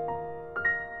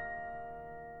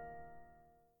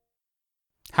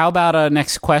 How about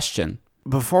next question?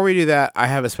 Before we do that, I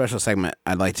have a special segment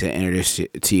I'd like to introduce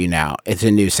to you now. It's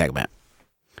a new segment.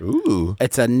 Ooh.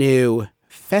 It's a new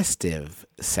festive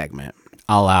segment.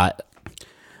 I'll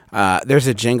There's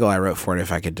a jingle I wrote for it,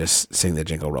 if I could just sing the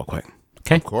jingle real quick.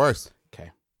 Okay. Of course.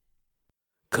 Okay.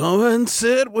 Come and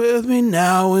sit with me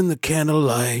now in the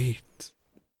candlelight.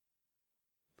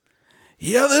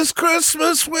 Yeah, this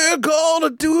Christmas we're gonna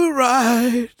do it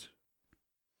right.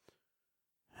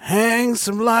 Hang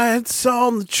some lights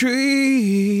on the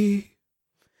tree.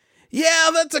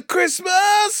 Yeah, that's a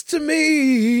Christmas to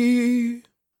me.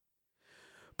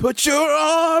 Put your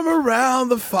arm around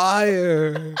the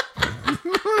fire.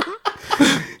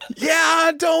 Yeah,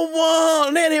 I don't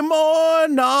want any more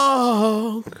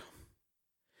knock.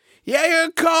 Yeah,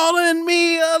 you're calling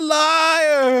me a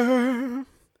liar.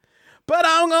 But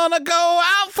I'm gonna go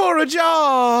out for a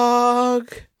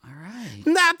jog. All right.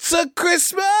 That's a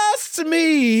Christmas to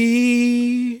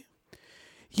me.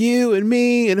 You and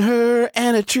me and her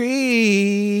and a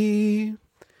tree.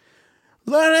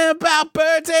 Learning about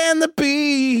birds and the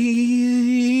bees.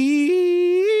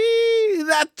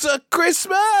 That's a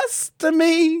Christmas to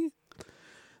me.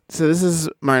 So this is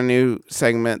my new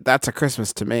segment. That's a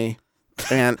Christmas to me.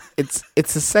 And it's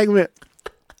a segment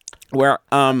where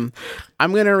I'm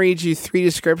going to read you 3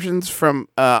 descriptions from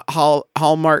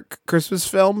Hallmark Christmas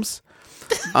films.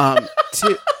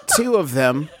 Two of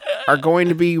them are going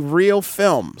to be real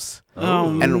films.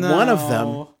 And one of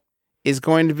them is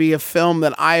going to be a film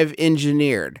that I have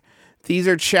engineered. These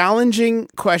are challenging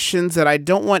questions that I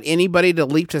don't want anybody to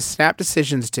leap to snap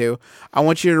decisions to. I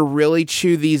want you to really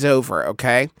chew these over,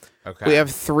 okay? Okay. We have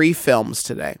 3 films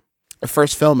today. The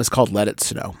first film is called Let It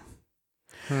Snow.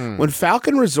 When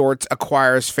Falcon Resorts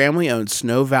acquires family-owned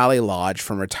Snow Valley Lodge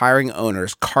from retiring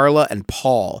owners Carla and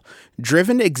Paul,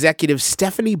 driven executive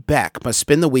Stephanie Beck must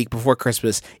spend the week before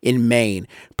Christmas in Maine,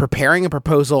 preparing a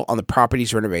proposal on the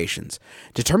property's renovations.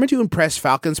 Determined to impress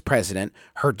Falcon's president,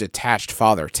 her detached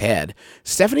father, Ted,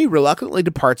 Stephanie reluctantly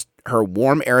departs her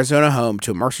warm Arizona home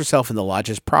to immerse herself in the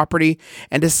lodge's property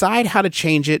and decide how to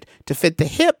change it to fit the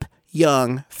hip,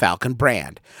 young Falcon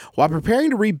brand. While preparing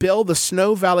to rebuild the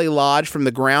Snow Valley Lodge from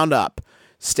the ground up,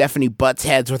 Stephanie butts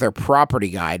heads with her property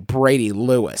guide, Brady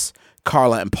Lewis,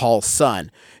 Carla and Paul's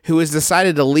son, who has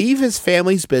decided to leave his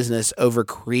family's business over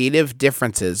creative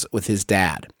differences with his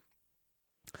dad.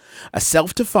 A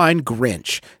self-defined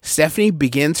Grinch, Stephanie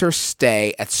begins her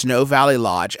stay at Snow Valley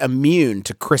Lodge immune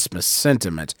to Christmas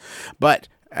sentiment, but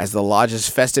As the lodge's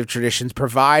festive traditions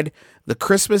provide the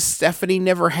Christmas Stephanie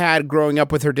never had growing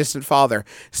up with her distant father,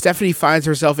 Stephanie finds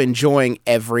herself enjoying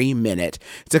every minute.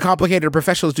 To complicate her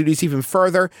professional duties even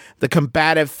further, the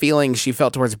combative feelings she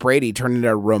felt towards Brady turned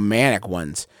into romantic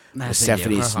ones. With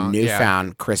Stephanie's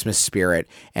newfound Christmas spirit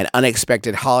and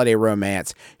unexpected holiday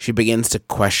romance, she begins to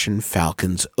question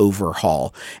Falcon's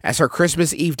overhaul. As her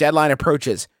Christmas Eve deadline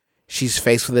approaches, she's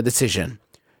faced with a decision.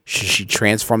 Should she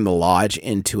transform the lodge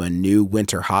into a new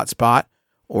winter hotspot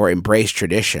or embrace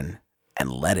tradition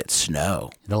and let it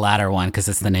snow? The latter one, because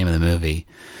it's the name of the movie.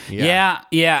 Yeah.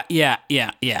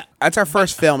 That's our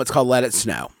first film. It's called Let It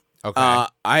Snow. Okay.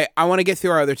 I want to get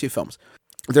through our other two films.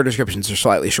 Their descriptions are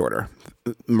slightly shorter,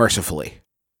 mercifully.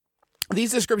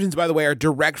 These descriptions, by the way, are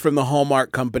direct from the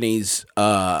Hallmark Company's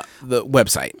the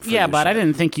website. Yeah, but I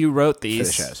didn't think you wrote For the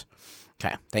these. shows.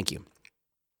 Okay, thank you.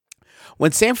 When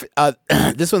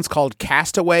this one's called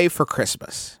Castaway for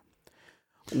Christmas.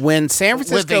 When San When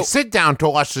Francisco, they sit down to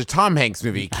watch the Tom Hanks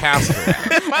movie Castaway.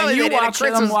 And you watch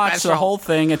the whole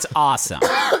thing. It's awesome.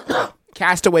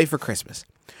 Castaway for Christmas.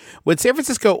 When San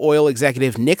Francisco oil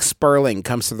executive Nick Sperling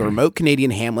comes to the remote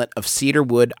Canadian hamlet of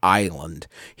Cedarwood Island,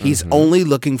 he's only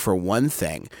looking for one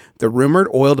thing: the rumored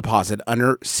oil deposit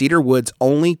under Cedarwood's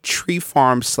only tree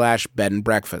farm / bed and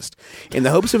breakfast. In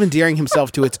the hopes of endearing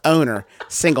himself to its owner,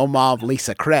 single mom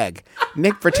Lisa Craig,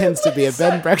 Nick pretends to be a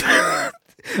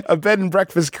bed and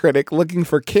breakfast critic looking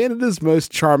for Canada's most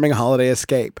charming holiday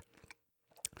escape.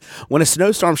 When a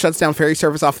snowstorm shuts down ferry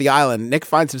service off the island, Nick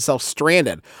finds himself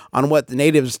stranded on what the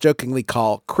natives jokingly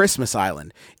call Christmas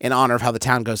Island, in honor of how the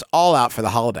town goes all out for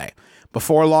the holiday.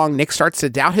 Before long, Nick starts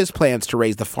to doubt his plans to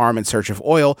raise the farm in search of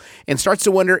oil and starts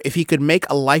to wonder if he could make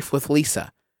a life with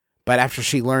Lisa. But after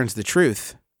she learns the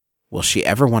truth, will she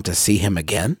ever want to see him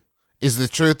again? Is the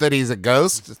truth that he's a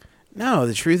ghost? No,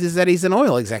 the truth is that he's an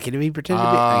oil executive. He pretended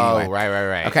to be. Oh, Anyway.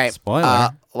 right. Okay.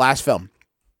 Spoiler. Last film.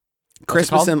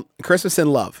 What's it Christmas in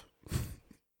Love.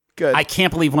 Good. I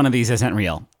can't believe one of these isn't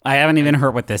real. I haven't even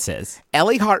heard what this is.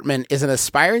 Ellie Hartman is an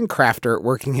aspiring crafter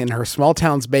working in her small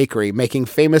town's bakery, making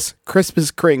famous Christmas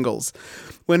kringles.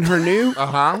 When her new,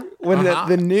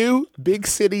 the new big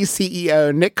city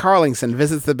CEO Nick Carlingson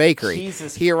visits the bakery,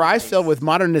 he arrives filled with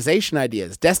modernization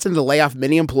ideas, destined to lay off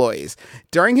many employees.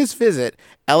 During his visit,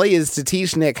 Ellie is to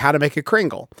teach Nick how to make a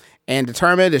kringle, and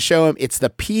determined to show him it's the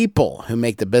people who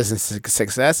make the business a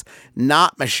success,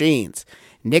 not machines.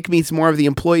 Nick meets more of the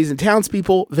employees and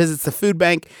townspeople, visits the food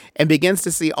bank, and begins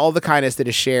to see all the kindness that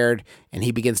is shared, and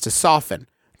he begins to soften.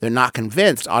 They're not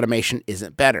convinced automation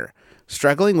isn't better.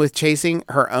 Struggling with chasing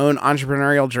her own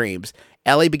entrepreneurial dreams,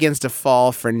 Ellie begins to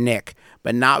fall for Nick,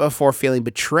 but not before feeling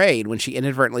betrayed when she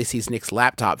inadvertently sees Nick's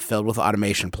laptop filled with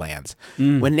automation plans.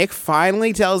 When Nick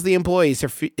finally tells the employees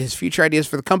his future ideas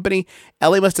for the company,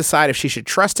 Ellie must decide if she should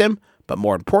trust him, but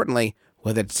more importantly,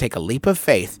 whether to take a leap of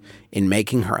faith in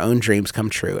making her own dreams come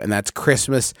true. And that's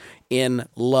Christmas in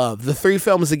Love. The three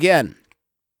films again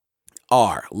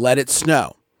are Let It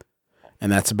Snow.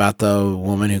 And that's about the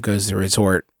woman who goes to the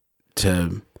resort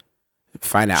to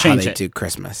find out how they do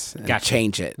Christmas and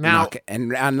change it, now,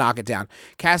 knock it down.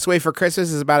 Castaway for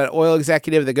Christmas is about an oil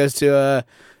executive that goes to a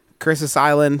Christmas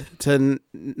Island to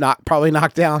probably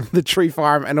knock down the tree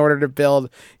farm in order to build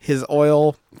his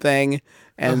oil thing.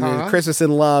 And then Christmas in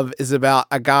Love is about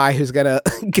a guy who's going to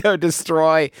go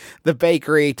destroy the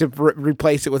bakery to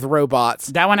replace it with robots.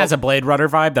 That one has a Blade Runner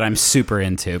vibe that I'm super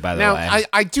into, by the way. Now,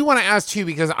 I do want to ask, too,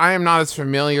 because I am not as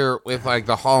familiar with, like,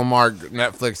 the Hallmark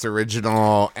Netflix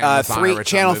original Amazon original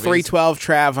Channel movies. 312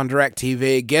 Trav on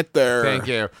DirecTV. Get there. Thank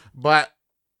you. But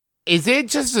is it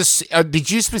just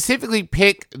did you specifically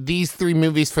pick these three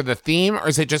movies for the theme, or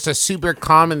is it just a super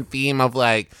common theme of,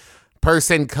 like,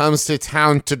 person comes to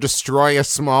town to destroy a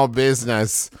small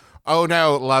business? Oh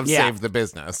no, love saved the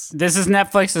business. This is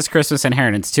Netflix's Christmas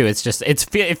Inheritance too. It's just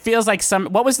it feels like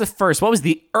what was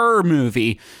the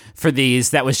movie for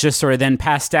these that was just sort of then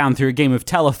passed down through a game of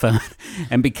telephone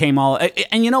and became all.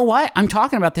 And you know what? I'm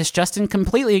talking about this, Justin,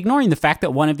 completely ignoring the fact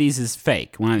that one of these is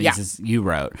fake. One of these is you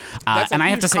wrote, and I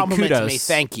have to say kudos. To me.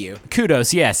 Thank you.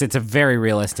 Kudos. Yes, it's a very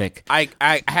realistic. I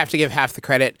have to give half the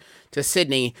credit to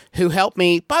Sydney, who helped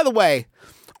me. By the way,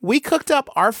 we cooked up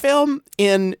our film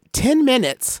in 10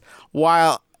 minutes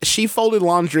while she folded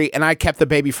laundry and I kept the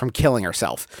baby from killing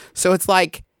herself. So it's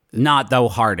like... Not the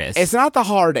hardest. It's not the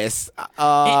hardest.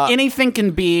 Anything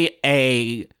can be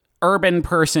a urban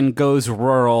person goes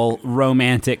rural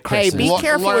romantic Christmas. Hey, be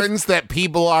careful. Learns that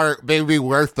people are maybe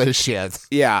worthless shit.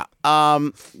 Yeah.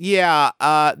 There's.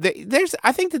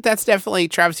 I think that's definitely,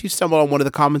 Travis, you stumbled on one of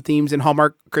the common themes in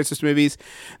Hallmark Christmas movies.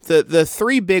 The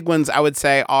three big ones I would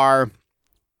say are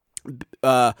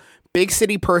big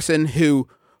city person who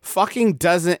fucking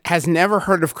has never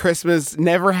heard of Christmas,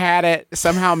 never had it,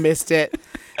 somehow missed it,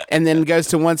 and then goes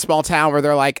to one small town where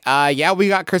they're like, yeah, we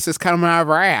got Christmas coming out of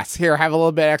our ass. Here, have a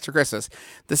little bit extra Christmas.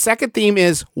 The second theme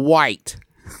is white.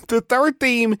 The third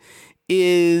theme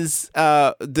is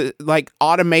the like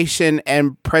automation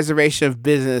and preservation of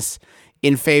business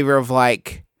in favor of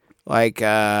like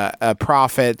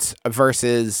profits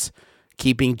versus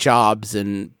keeping jobs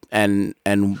and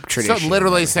tradition. So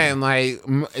literally saying like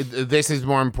this is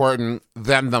more important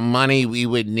than the money we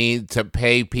would need to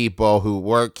pay people who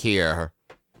work here.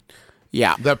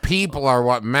 Yeah, the people are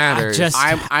what matters.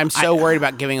 I'm so worried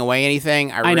about giving away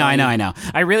anything. I know.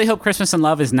 I really hope Christmas in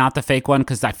Love is not the fake one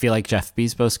because I feel like Jeff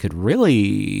Beezbos could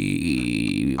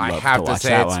really. I love have to to watch say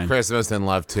that it's one. Christmas in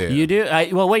Love too. You do?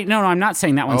 Well, wait, no, I'm not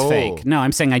saying that one's fake. No,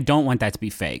 I'm saying I don't want that to be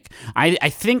fake. I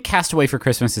think Castaway for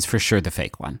Christmas is for sure the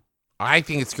fake one. I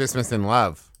think it's Christmas in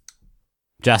Love.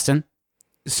 Justin?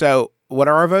 So, what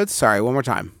are our votes? Sorry, one more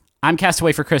time. I'm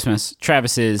Castaway for Christmas.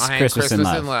 Travis is Christmas in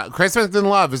Love. Christmas in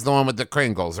Love is the one with the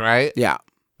Kringles, right? Yeah.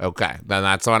 Okay, then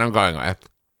that's what I'm going with.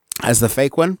 As the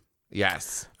fake one?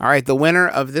 Yes. All right, the winner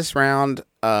of this round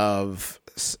of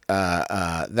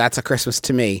That's a Christmas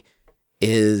to Me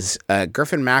is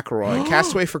Griffin McElroy.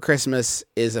 Castaway for Christmas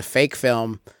is a fake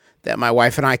film that my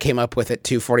wife and I came up with at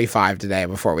 2:45 today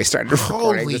before we started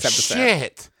recording Holy this episode.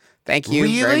 shit. Thank you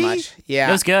very much. Yeah.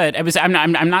 It was good. It was. I'm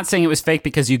not saying it was fake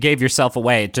because you gave yourself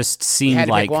away. It just seemed You had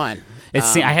to like pick one.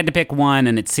 I had to pick one,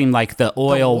 and it seemed like the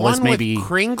oil The was one maybe. with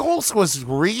Kringles was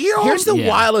real? Here's the Yeah.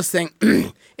 wildest thing.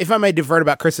 If I may divert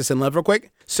about Christmas in Love real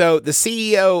quick. So the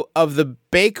CEO of the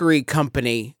bakery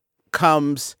company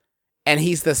comes, and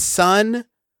he's the son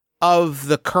of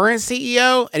the current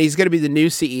CEO, and he's going to be the new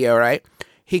CEO, right?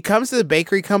 He comes to the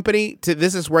bakery company.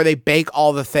 This is where they bake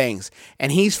all the things,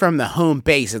 and he's from the home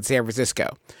base in San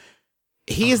Francisco.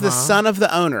 He is the son of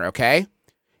the owner, okay?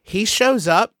 He shows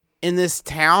up in this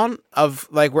town of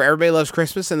like where everybody loves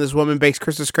Christmas, and this woman bakes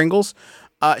Christmas Kringles.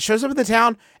 Shows up in the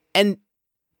town and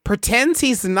pretends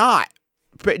he's not.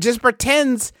 Just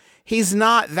pretends he's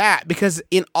not that, because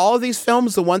in all of these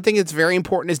films, the one thing that's very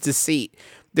important is deceit.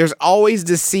 There's always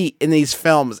deceit in these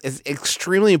films. It's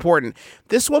extremely important.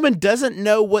 This woman doesn't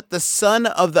know what the son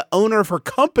of the owner of her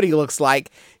company looks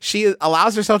like. She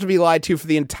allows herself to be lied to for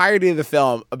the entirety of the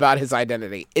film about his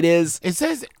identity. It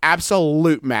says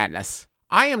absolute madness.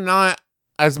 I am not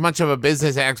as much of a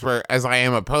business expert as I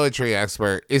am a poetry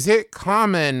expert. Is it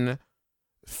common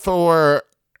for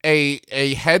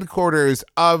a headquarters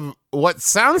of what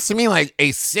sounds to me like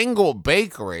a single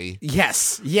bakery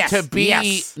Yes. to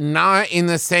be not in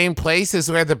the same place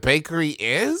as where the bakery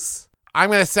is? I'm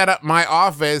going to set up my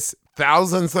office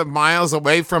thousands of miles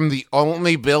away from the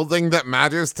only building that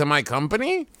matters to my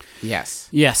company? Yes.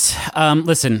 Yes.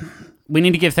 Listen, we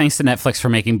need to give thanks to Netflix for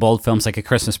making bold films like A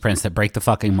Christmas Prince that break the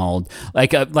fucking mold.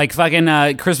 Like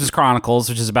fucking Christmas Chronicles,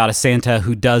 which is about a Santa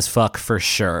who does fuck for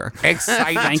sure.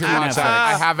 Excited Thank to you, watch Netflix.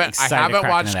 that. I haven't Excited cracking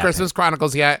watched it Christmas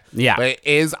Chronicles yet. Yeah. But it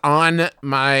is on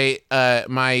my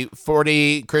my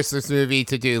 40 Christmas movie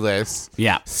to-do list.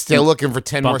 Yeah. Still looking for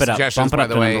 10 more Bump it up. suggestions, Bump it by up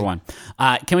the to way. number one.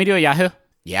 Can we do a Yahoo?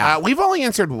 Yeah. We've only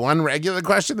answered one regular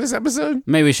question this episode.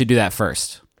 Maybe we should do that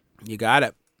first. You got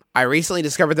it. I recently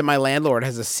discovered that my landlord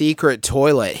has a secret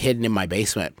toilet hidden in my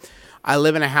basement. I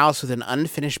live in a house with an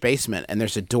unfinished basement, and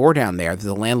there's a door down there that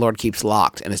the landlord keeps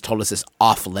locked and has told us is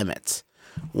off limits.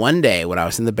 One day, when I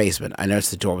was in the basement, I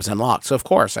noticed the door was unlocked, so of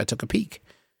course, I took a peek.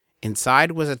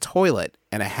 Inside was a toilet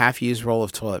and a half-used roll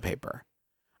of toilet paper.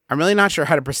 I'm really not sure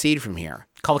how to proceed from here.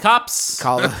 Call the cops.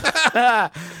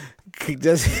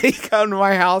 Does he come to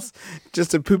my house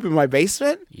just to poop in my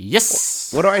basement?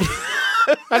 Yes. What do I do?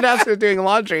 I'm downstairs doing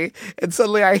laundry, and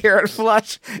suddenly I hear it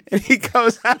flush, and he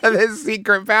comes out of his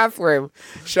secret bathroom.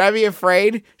 Should I be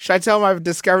afraid? Should I tell him I've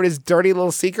discovered his dirty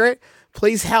little secret?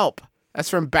 Please help. That's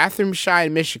from Bathroom Shy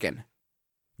in Michigan.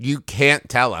 You can't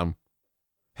tell him.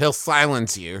 He'll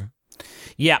silence you.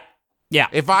 Yeah. Yeah.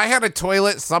 If I had a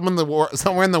toilet somewhere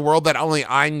in the world that only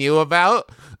I knew about,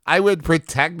 I would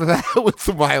protect that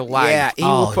with my life. Yeah, he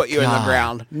will put you in the God.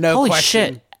 ground. No Holy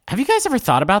question. shit. Have you guys ever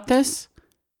thought about this?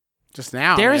 Just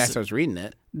now, There's- as I was reading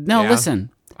it. No, Yeah.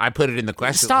 listen. I put it in the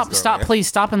question. Stop, please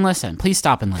stop and listen. Please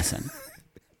stop and listen.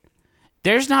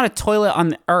 There's not a toilet on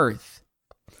the earth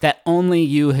that only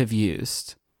you have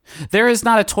used. There is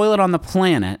not a toilet on the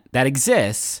planet that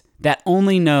exists that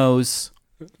only knows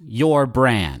your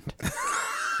brand.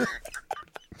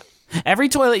 Every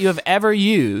toilet you have ever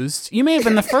used, you may have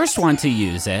been the first one to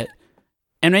use it,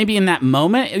 and maybe in that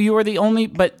moment you were the only,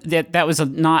 but that was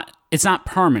it's not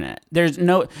permanent. There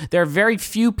are very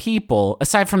few people,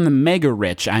 aside from the mega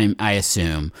rich, I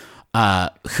assume,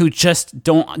 who just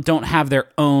don't have their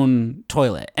own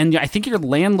toilet. And I think your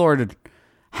landlord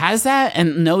has that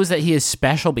and knows that he is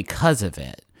special because of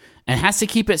it and has to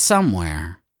keep it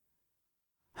somewhere.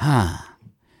 Huh.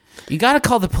 You got to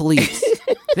call the police.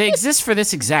 They exist for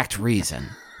this exact reason.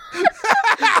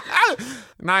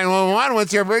 911,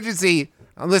 what's your emergency?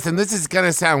 Listen, this is going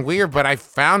to sound weird, but I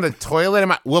found a toilet in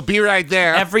my... We'll be right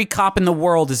there. Every cop in the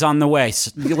world is on the way.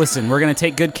 So, listen, we're going to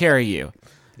take good care of you.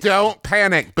 Don't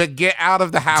panic, but get out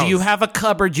of the house. Do you have a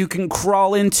cupboard you can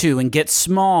crawl into and get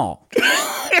small?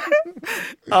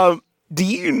 Do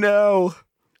you know?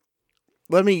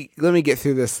 Let me get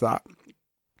through this thought.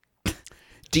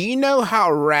 Do you know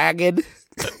how ragged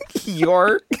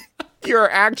your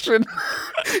action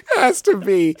has to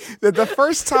be that the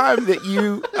first time that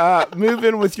you move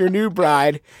in with your new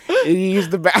bride and you use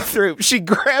the bathroom, she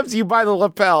grabs you by the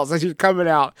lapels as you're coming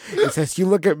out and says, "You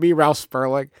look at me, Ralph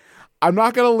Sperling. I'm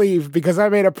not going to leave because I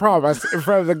made a promise in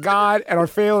front of the God and our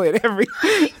family and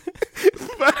everything.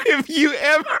 But if you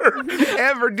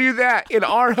ever do that in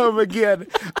our home again,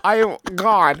 I am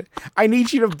gone. I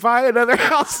need you to buy another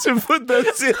house to put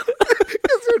those in.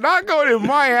 Because they're not going in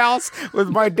my house with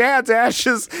my dad's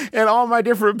ashes and all my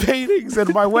different paintings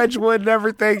and my Wedgwood and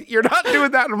everything. You're not doing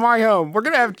that in my home. We're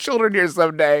going to have children here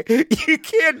someday. You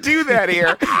can't do that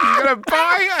here. You're going to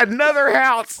buy another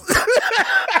house."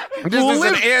 This is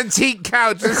an antique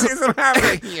couch. This isn't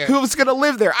happening here. Who's going to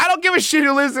live there? I don't give a shit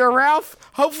who lives there, Ralph.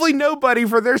 Hopefully nobody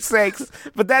for their sakes.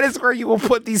 But that is where you will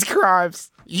put these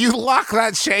crimes. You lock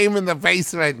that shame in the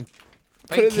basement.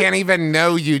 They can't even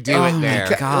know you do it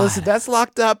there. God. Listen, that's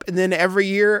locked up, and then every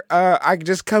year I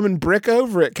just come and brick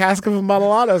over it, cask of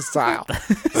Amontillado style.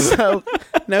 So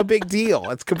no big deal.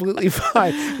 It's completely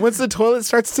fine. Once the toilet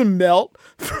starts to melt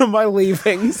from my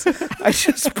leavings, I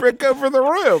just brick over the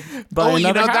room. Buy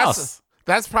another house.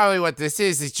 That's probably what this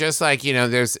is. It's just like,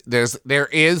 there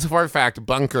is for a fact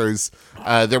bunkers.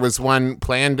 There was one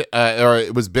planned, or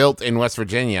it was built in West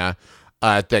Virginia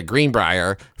at the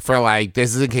Greenbrier for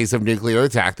this is a case of nuclear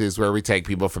attack. This is where we take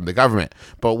people from the government.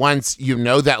 But once you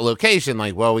know that location,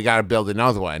 we got to build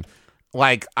another one.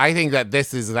 I think that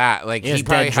this is that. He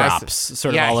probably dead has drops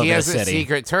sort of all over he has the a city.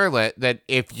 secret toilet that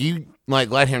if you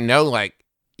let him know,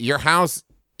 your house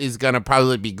is going to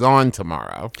probably be gone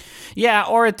tomorrow. Yeah,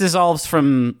 or it dissolves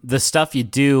from the stuff you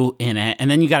do in it, and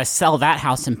then you got to sell that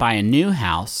house and buy a new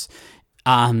house.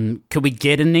 Could we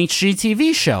get an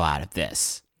HGTV show out of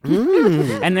this?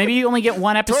 And maybe you only get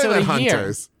one episode Toilet a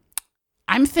hunters. year.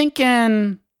 I'm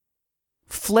thinking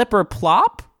Flip or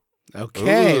Plop.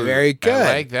 Okay, Ooh, very good.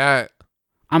 I like that.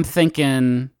 I'm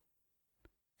thinking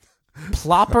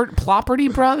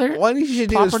Plopperty Brother. What you should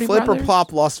do is Plopperty flip or Brothers?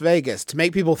 plop Las Vegas to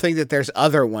make people think that there's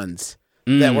other ones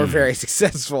that were very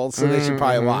successful, so they should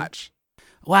probably watch.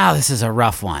 Wow, this is a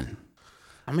rough one.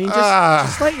 I mean,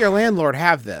 just let your landlord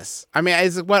have this. I mean,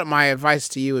 is what my advice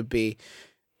to you would be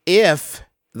if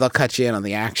they'll cut you in on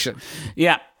the action.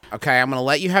 Yeah. Okay, I'm going to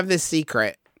let you have this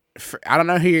secret. I don't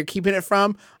know who you're keeping it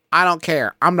from. I don't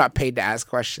care. I'm not paid to ask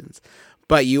questions.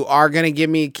 But you are going to give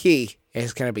me a key.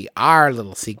 It's going to be our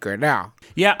little secret now.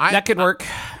 Yeah, that could work.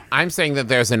 I'm saying that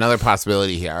there's another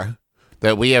possibility here.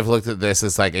 That we have looked at this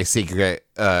as a secret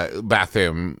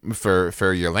bathroom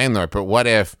for your landlord. But what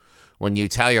if when you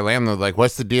tell your landlord,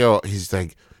 what's the deal? He's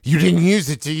like, you didn't use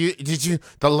it, did you?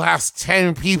 The last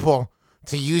 10 people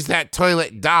to use that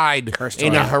toilet died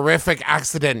in a horrific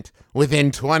accident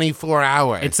within 24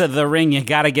 hours. It's the ring. You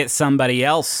got to get somebody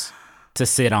else to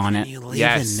sit on it. You leave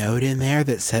a note in there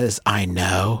that says, "I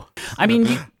know." I mean,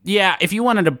 if you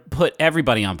wanted to put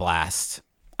everybody on blast,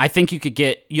 I think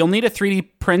you'll need a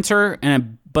 3D printer and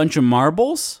a bunch of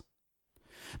marbles,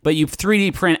 but you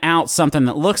 3D print out something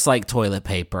that looks like toilet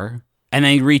paper, and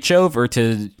they reach over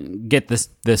to get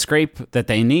the scrape that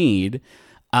they need,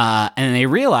 and they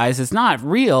realize it's not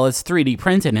real, it's 3D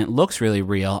printed, and it looks really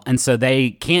real, and so they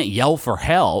can't yell for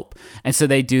help, and so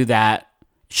they do that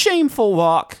shameful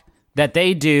walk that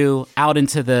they do out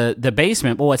into the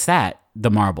basement. Well, what's that? The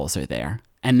marbles are there,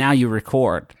 and now you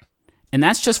record, and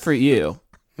that's just for you.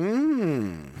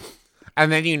 And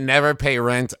then you never pay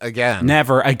rent again.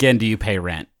 Never again do you pay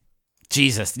rent.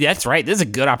 Jesus, that's right. This is a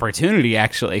good opportunity,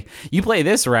 actually. You play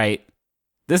this right.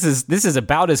 This is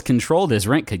about as controlled as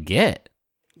rent could get.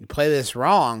 You play this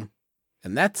wrong,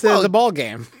 and that's the ball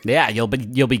game. Yeah, you'll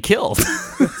be killed.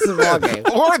 That's the ball game.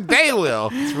 Or they will.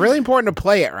 It's really important to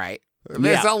play it right.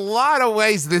 There's a lot of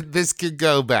ways that this could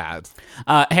go bad.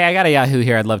 Hey, I got a Yahoo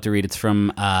here I'd love to read. It's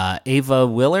from Ava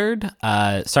Willard.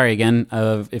 Sorry again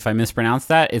if I mispronounced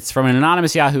that. It's from an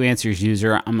anonymous Yahoo Answers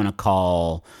user I'm going to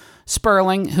call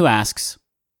Sperling, who asks,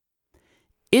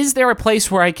 is there a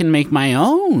place where I can make my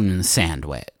own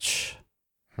sandwich?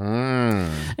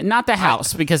 Not the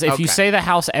house, because if you say the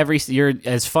house, you're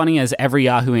as funny as every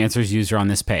Yahoo Answers user on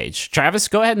this page. Travis,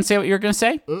 go ahead and say what you're going to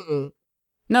say.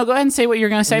 No, go ahead and say what you're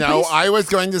going to say, please. I was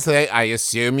going to say, I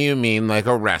assume you mean like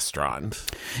a restaurant.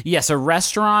 Yes, a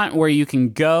restaurant where you can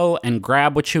go and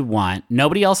grab what you want.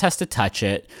 Nobody else has to touch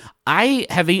it. I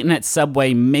have eaten at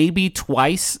Subway maybe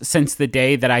twice since the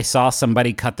day that I saw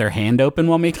somebody cut their hand open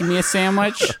while making me a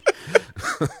sandwich.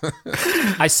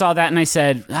 I saw that and I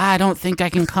said, I don't think I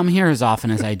can come here as often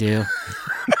as I do.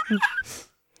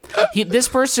 This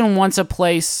person wants a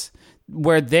place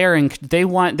where they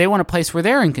want a place where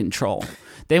they're in control.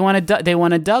 They want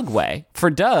a Dougway for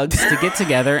Dougs to get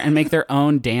together and make their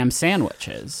own damn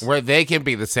sandwiches. Where they can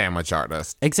be the sandwich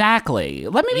artist. Exactly.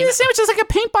 Let me be the sandwiches like a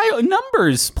paint by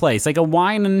numbers place, like a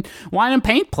wine and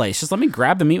paint place. Just let me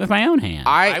grab the meat with my own hand.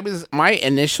 My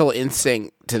initial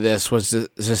instinct to this was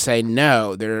to say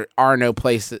no. There are no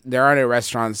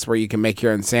restaurants where you can make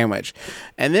your own sandwich.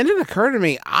 And then it occurred to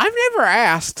me, I've never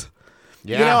asked.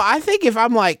 Yeah. You know, I think if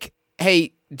I'm like,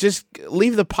 hey, just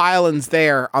leave the pilings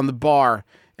there on the bar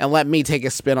and let me take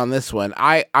a spin on this one.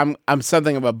 I'm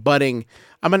something of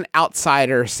I'm an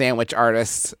outsider sandwich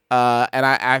artist, and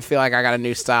I feel like I got a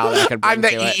new style that I could bring I'm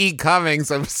the E.E. Cummings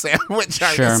of sandwich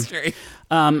artistry.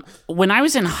 When I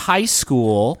was in high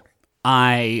school,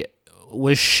 I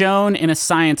was shown in a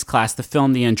science class the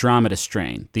film The Andromeda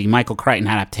Strain, the Michael Crichton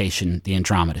adaptation, The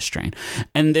Andromeda Strain.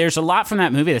 And there's a lot from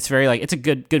that movie that's very, it's a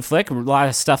good flick. A lot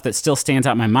of stuff that still stands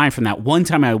out in my mind from that one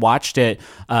time I watched it,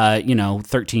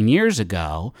 13 years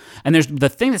ago. And there's the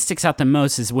thing that sticks out the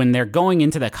most is when they're going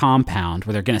into the compound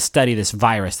where they're going to study this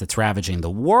virus that's ravaging the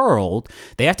world,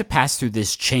 they have to pass through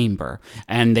this chamber.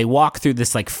 And they walk through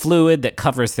this, fluid that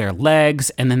covers their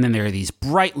legs. And then there are these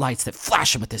bright lights that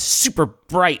flash them with this super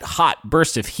bright, hot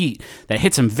burst of heat that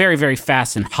hits them very, very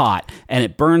fast and hot, and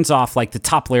it burns off the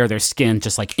top layer of their skin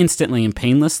just instantly and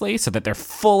painlessly so that they're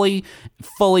fully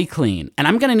clean. And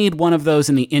I'm going to need one of those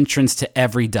in the entrance to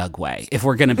every Dougway if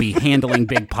we're going to be handling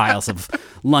big piles of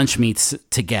lunch meats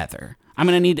together. I'm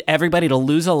going to need everybody to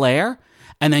lose a layer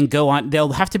and then go on.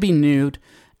 They'll have to be nude,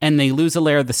 and they lose a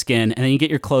layer of the skin, and then you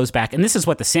get your clothes back. And this is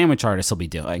what the sandwich artists will be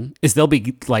doing, is they'll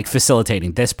be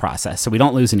facilitating this process so we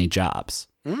don't lose any jobs.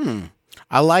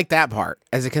 I like that part.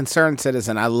 As a concerned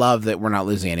citizen, I love that we're not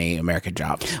losing any American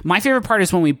jobs. My favorite part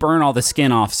is when we burn all the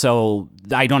skin off so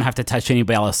I don't have to touch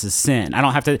anybody else's sin. I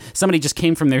don't have to, somebody just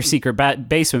came from their secret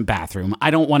basement bathroom.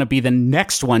 I don't want to be the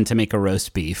next one to make a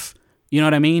roast beef. You know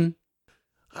what I mean?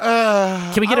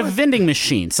 Can we get a vending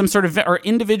machine? Some sort of, or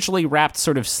individually wrapped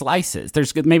sort of slices?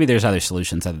 Maybe there's other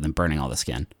solutions other than burning all the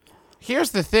skin.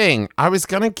 Here's the thing. I was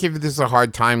going to give this a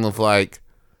hard time with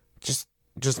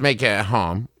just make it at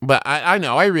home. But I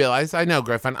know,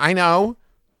 Griffin, I know.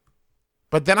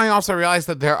 But then I also realized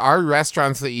that there are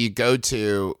restaurants that you go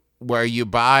to where you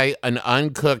buy an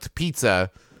uncooked pizza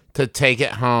to take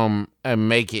it home and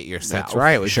make it yourself. That's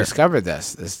right. We discovered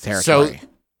this territory. So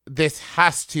this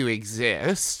has to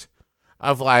exist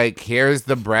of here's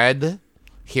the bread.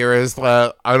 Here is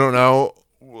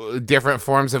different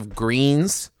forms of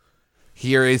greens.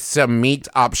 Here is some meat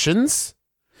options.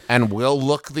 And we'll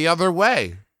look the other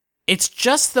way. It's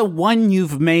just the one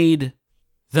you've made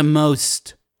the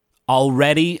most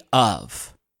already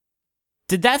of.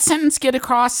 Did that sentence get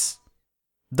across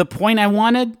the point I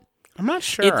wanted? I'm not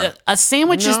sure. A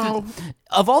sandwich is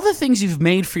of all the things you've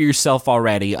made for yourself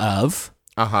already of.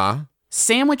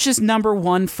 Sandwich is number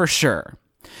one for sure.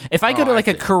 If I go to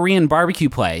a Korean barbecue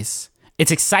place,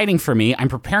 it's exciting for me. I'm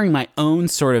preparing my own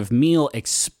sort of meal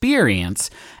experience,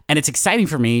 and it's exciting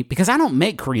for me because I don't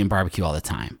make Korean barbecue all the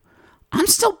time. I'm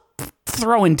still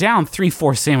throwing down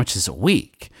 3-4 sandwiches a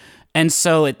week. And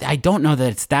so I don't know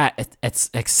that it's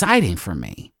exciting for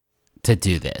me to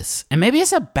do this. And maybe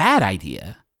it's a bad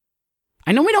idea.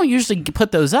 I know we don't usually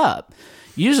put those up.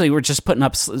 Usually we're just putting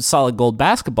up solid gold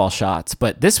basketball shots,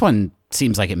 but this one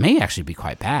seems like it may actually be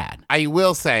quite bad. I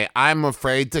will say, I'm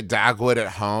afraid to Dagwood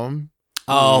at home.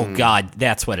 Oh, God,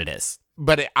 that's what it is.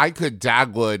 But I could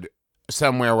Dagwood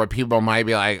somewhere where people might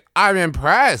be like, I'm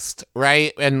impressed,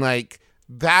 right? And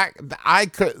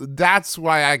that's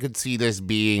why I could see this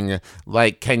being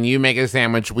can you make a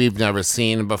sandwich we've never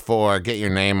seen before? Get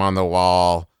your name on the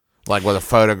wall, with a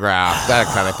photograph, that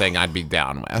kind of thing I'd be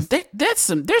down with. There's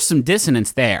some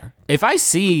dissonance there. If I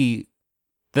see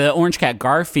the Orange Cat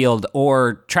Garfield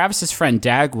or Travis's friend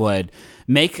Dagwood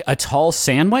make a tall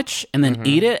sandwich and then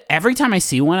eat it, every time I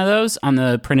see one of those on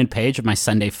the printed page of my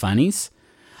Sunday Funnies,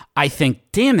 I think,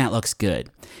 damn, that looks good.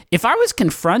 If I was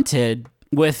confronted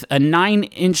with a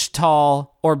 9-inch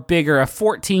tall or bigger, a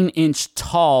 14-inch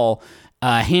tall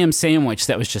a ham sandwich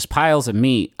that was just piles of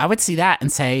meat, I would see that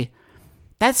and say,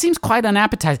 that seems quite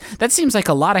unappetizing. That seems like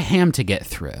a lot of ham to get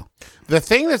through. The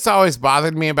thing that's always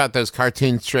bothered me about those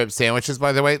cartoon strip sandwiches,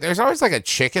 by the way, there's always like a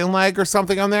chicken leg or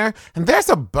something on there, and there's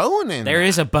a bone in There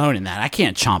is a bone in that. I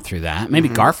can't chomp through that. Maybe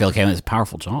Garfield came with his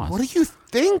powerful jaws. What are you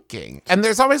thinking? And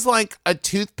there's always like a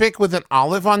toothpick with an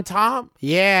olive on top.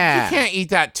 Yeah. You can't eat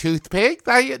that toothpick.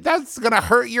 That's going to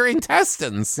hurt your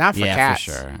intestines. Not for cats.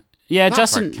 For sure. Yeah, Not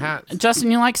Justin. for cats.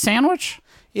 Justin, you like sandwich?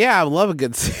 Yeah, I love a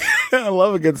good I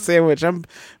love a good sandwich. I'm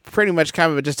pretty much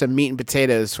kind of just a meat and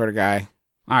potatoes sort of guy.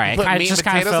 All right. Put I meat and just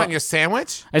kind of potatoes felt, on your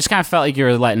sandwich? I just kind of felt like you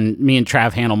were letting me and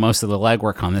Trav handle most of the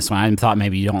legwork on this one. I thought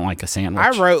maybe you don't like a sandwich.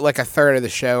 I wrote like a third of the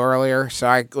show earlier, so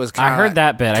I was kind of I heard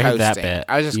that bit. I heard that coasting. bit.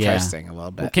 I was just Yeah. coasting a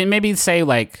little bit. Can you maybe say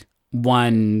like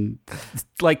one,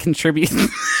 like contribute?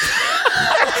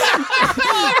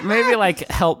 Maybe like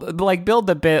help, like build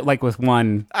the bit like with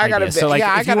one. I got a idea. bit. So like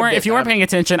Yeah, I if got you a weren't bit if you weren't that paying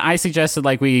attention, I suggested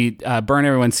like we burn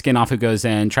everyone's skin off who goes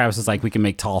in. Travis was like, we can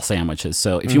make tall sandwiches.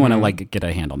 So if you want to like get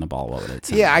a hand on the ball, what would it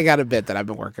sound Yeah, I got a bit that I've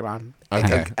been working on.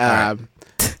 Okay.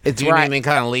 It's Do you right. need any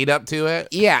kind of lead up to it?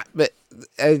 Yeah, but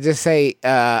just say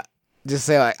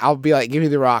like I'll be like, give me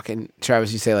the rock, and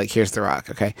Travis, you say like, here's the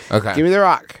rock. Okay. Okay. Give me the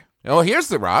rock. Oh, here's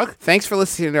the rock. Thanks for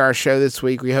listening to our show this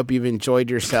week. We hope you've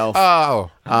enjoyed yourself. Oh.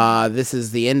 This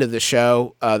is the end of the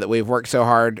show that we've worked so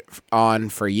hard on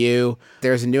for you.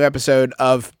 There's a new episode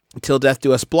of Till Death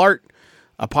Do Us Blart,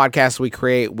 a podcast we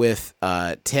create with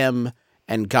Tim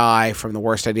and Guy from The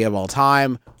Worst Idea of All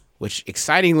Time, which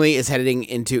excitingly is heading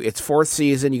into its 4th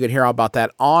season. You can hear all about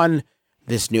that on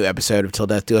this new episode of Till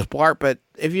Death Do Us Blart. But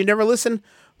if you've never listened,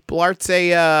 Blart's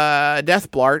a Death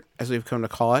Blart, as we've come to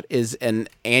call it, is an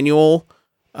annual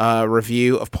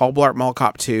review of Paul Blart Mall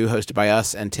Cop 2, hosted by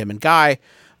us and Tim and Guy.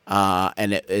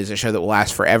 And it is a show that will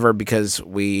last forever because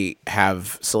we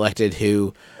have selected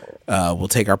who will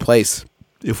take our place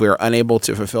if we are unable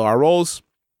to fulfill our roles.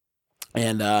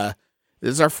 And this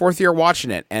is our 4th year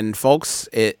watching it. And folks,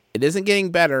 it isn't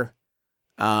getting better.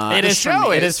 It is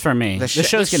for me. The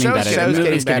show's getting better. The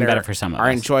movie's getting better for some of us.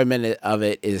 Our enjoyment of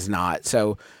it is not.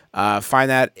 So find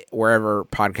that wherever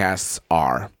podcasts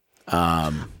are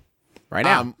right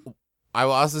now. I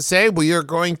will also say we are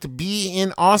going to be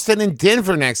in Austin and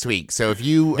Denver next week. So if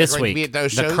you This are going week, to be at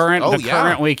those shows, the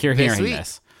current week you're hearing week.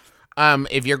 this.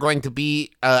 If you're going to be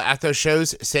at those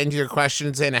shows, send your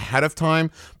questions in ahead of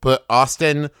time. Put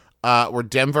Austin or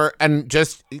Denver. And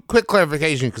just quick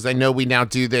clarification, because I know we now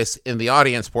do this in the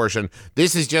audience portion.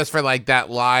 This is just for like that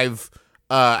live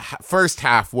first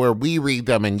half where we read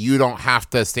them and you don't have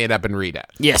to stand up and read it.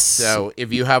 Yes. So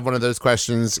if you have one of those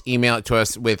questions, email it to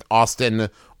us with Austin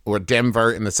or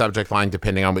Denver in the subject line,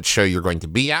 depending on which show you're going to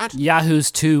be at.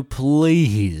 Yahoos too,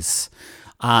 please.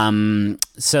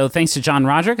 So thanks to John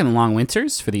Roderick and the Long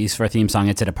Winters for the use of our theme song,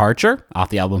 It's a Departure, off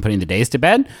the album Putting the Days to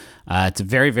Bed. It's a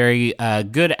very, very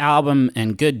good album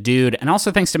and good dude. And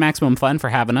also thanks to Maximum Fun for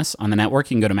having us on the network.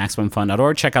 You can go to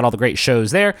MaximumFun.org, check out all the great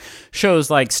shows there. Shows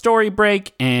like Story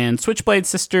Break and Switchblade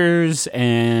Sisters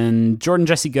and Jordan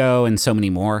Jesse Go and so many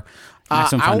more.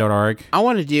 MaximumFun.org. I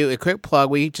want to do a quick plug.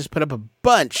 We just put up a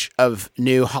bunch of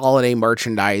new holiday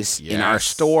merchandise in our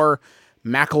store,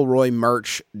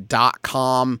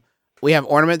 McElroymerch.com. We have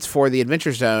ornaments for the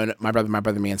Adventure Zone, My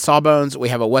Brother, Me, and Sawbones. We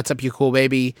have a What's Up, You Cool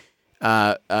Baby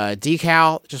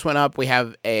decal just went up. We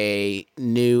have a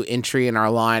new entry in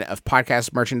our line of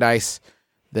podcast merchandise.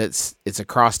 It's a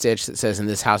cross stitch that says, in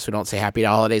this house, we don't say happy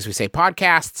holidays, we say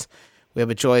podcasts. We have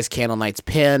a Joyous Candle Nights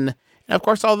pin. And, of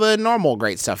course, all the normal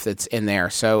great stuff that's in there.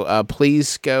 So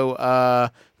please go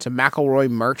to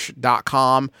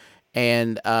McElroymerch.com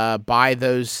and buy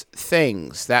those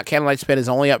things. That Candlelight Spin is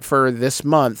only up for this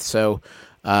month, so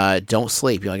don't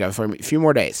sleep. You only got a few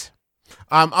more days.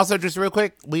 Also, just real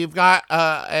quick, we've got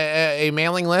a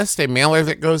mailing list, a mailer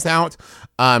that goes out.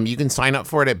 You can sign up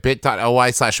for it at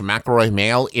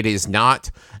bit.ly/McElroyMail. It is not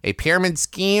a pyramid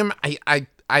scheme.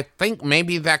 I think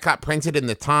maybe that got printed in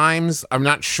the Times. I'm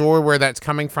not sure where that's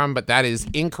coming from, but that is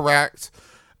incorrect.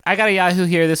 I got a Yahoo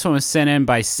here. This one was sent in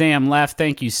by Sam Left.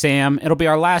 Thank you, Sam. It'll be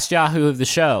our last Yahoo of the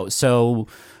show, so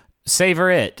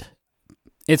savor it.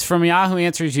 It's from Yahoo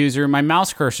Answers user. My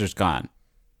mouse cursor's gone.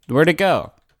 Where'd it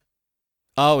go?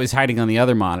 Oh, he's hiding on the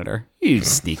other monitor. You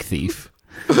sneak thief.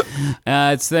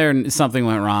 It's there. Something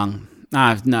went wrong.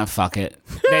 No, fuck it.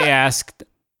 They asked,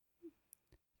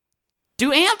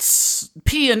 do ants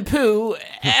pee and poo,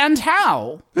 and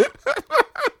how?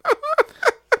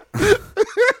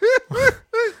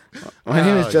 My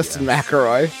name is Justin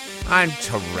McElroy. I'm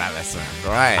Travis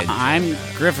McElroy. I'm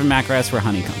Griffin McElroy. That's where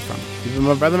honey comes from. Even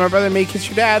my brother, me, kiss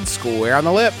your dad. Schoolwear on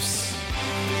the lips.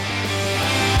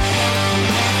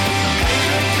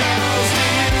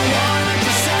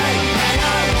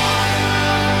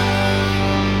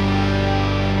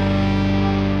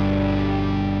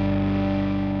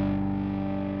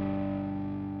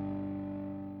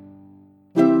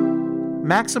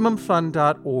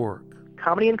 MaximumFun.org.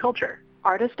 Comedy and culture.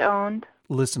 Artist owned.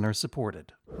 Listener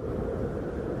supported.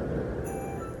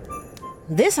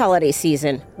 This holiday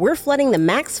season, we're flooding the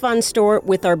Max Fun store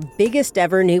with our biggest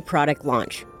ever new product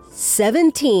launch.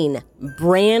 17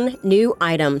 brand new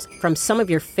items from some of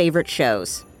your favorite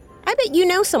shows. I bet you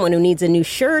know someone who needs a new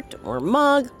shirt or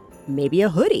mug, maybe a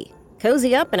hoodie.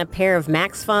 Cozy up in a pair of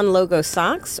Max Fun logo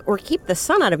socks or keep the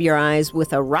sun out of your eyes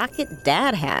with a Rocket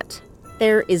Dad hat.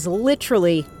 There is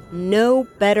literally no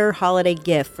better holiday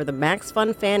gift for the Max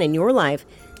Fun fan in your life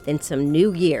than some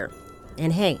new gear.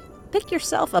 And hey, pick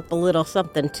yourself up a little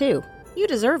something too. You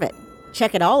deserve it.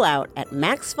 Check it all out at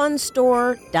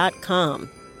MaxFunStore.com.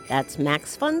 That's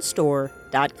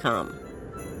MaxFunStore.com.